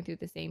or are going through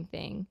the same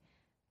thing.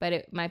 But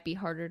it might be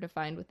harder to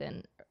find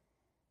within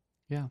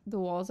the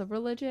walls of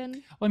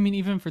religion. Well, I mean,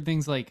 even for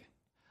things like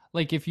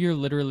if you're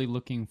literally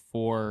looking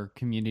for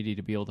community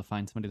to be able to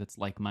find somebody that's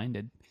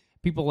like-minded,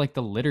 people like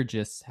the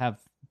liturgists have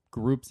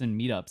groups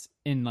and meetups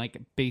in, like,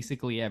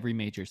 basically every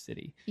major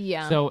city.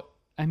 Yeah. So...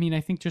 I mean,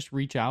 I think just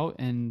reach out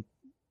and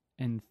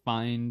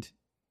find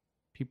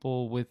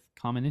people with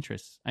common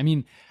interests. I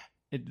mean,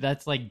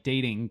 that's like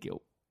dating,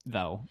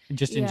 though.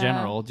 Just in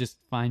general, just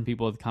find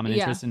people with common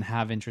interests and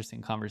have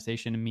interesting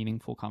conversation and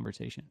meaningful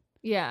conversation.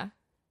 Yeah.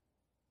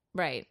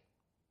 Right.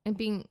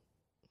 And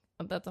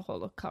that's a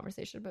whole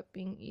conversation, but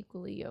being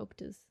equally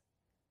yoked is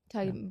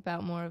talking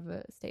about more of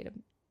a state of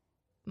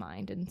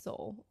mind and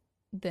soul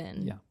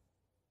than... Yeah.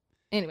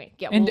 Anyway,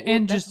 and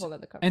that's a whole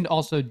other conversation. And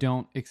also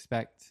don't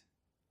expect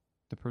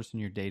the person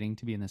you're dating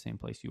to be in the same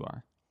place you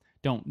are.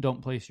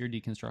 Don't place your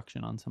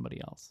deconstruction on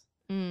somebody else.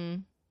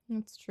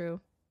 That's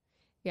true.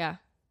 Yeah.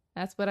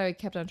 That's what I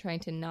kept on trying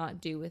to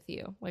not do with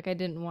you. Like, I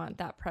didn't want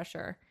that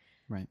pressure.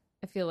 Right.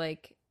 I feel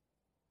like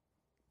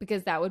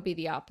because that would be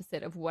the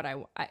opposite of what I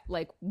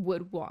like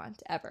would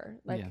want ever.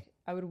 Like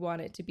I would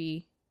want it to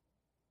be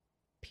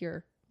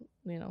pure,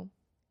 you know,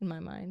 in my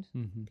mind.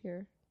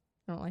 Pure.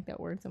 I don't like that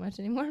word so much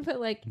anymore, but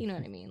like, you know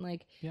what I mean?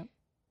 Like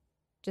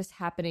just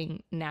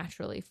happening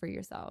naturally for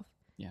yourself.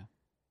 Yeah.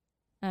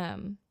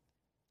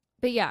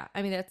 But yeah,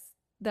 I mean,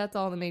 that's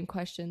all the main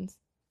questions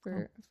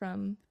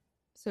from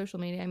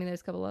social media. I mean,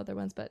 there's a couple other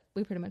ones, but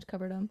we pretty much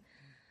covered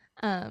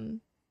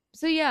them.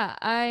 So yeah,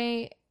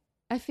 I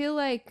feel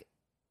like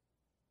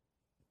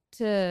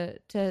to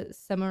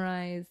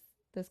summarize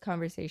this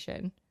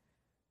conversation,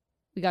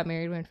 we got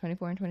married when we were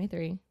 24 and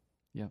 23.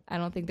 Yeah. I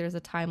don't think there's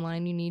a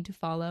timeline you need to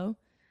follow.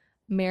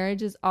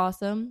 Marriage is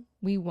awesome.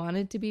 We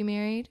wanted to be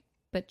married,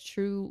 but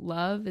true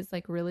love is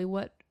like really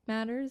what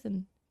matters,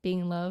 and being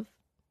in love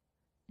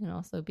and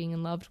also being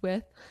in loved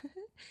with.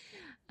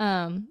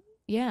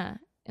 Yeah.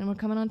 And we're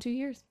coming on 2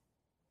 years.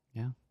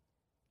 Yeah.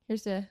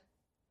 Here's to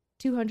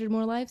 200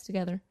 more lives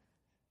together.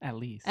 At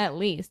least.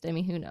 I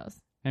mean, who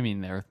knows? I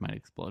mean, the Earth might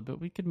explode, but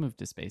we could move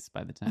to space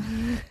by the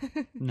time.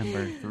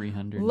 Number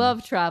 300.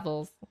 Love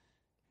travels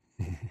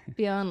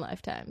beyond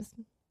lifetimes.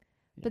 Yeah.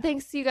 But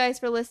thanks to you guys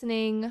for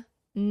listening.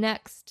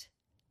 Next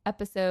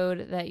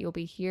episode that you'll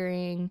be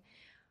hearing,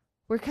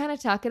 we're kind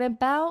of talking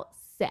about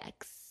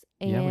sex.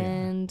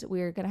 And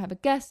we're going to have a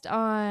guest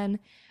on,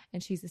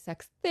 and she's a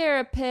sex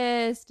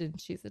therapist, and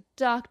she's a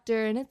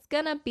doctor, and it's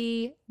going to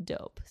be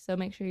dope. So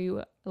make sure you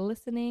are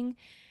listening.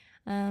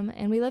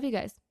 And we love you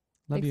guys.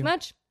 Thanks so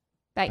much.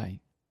 Bye.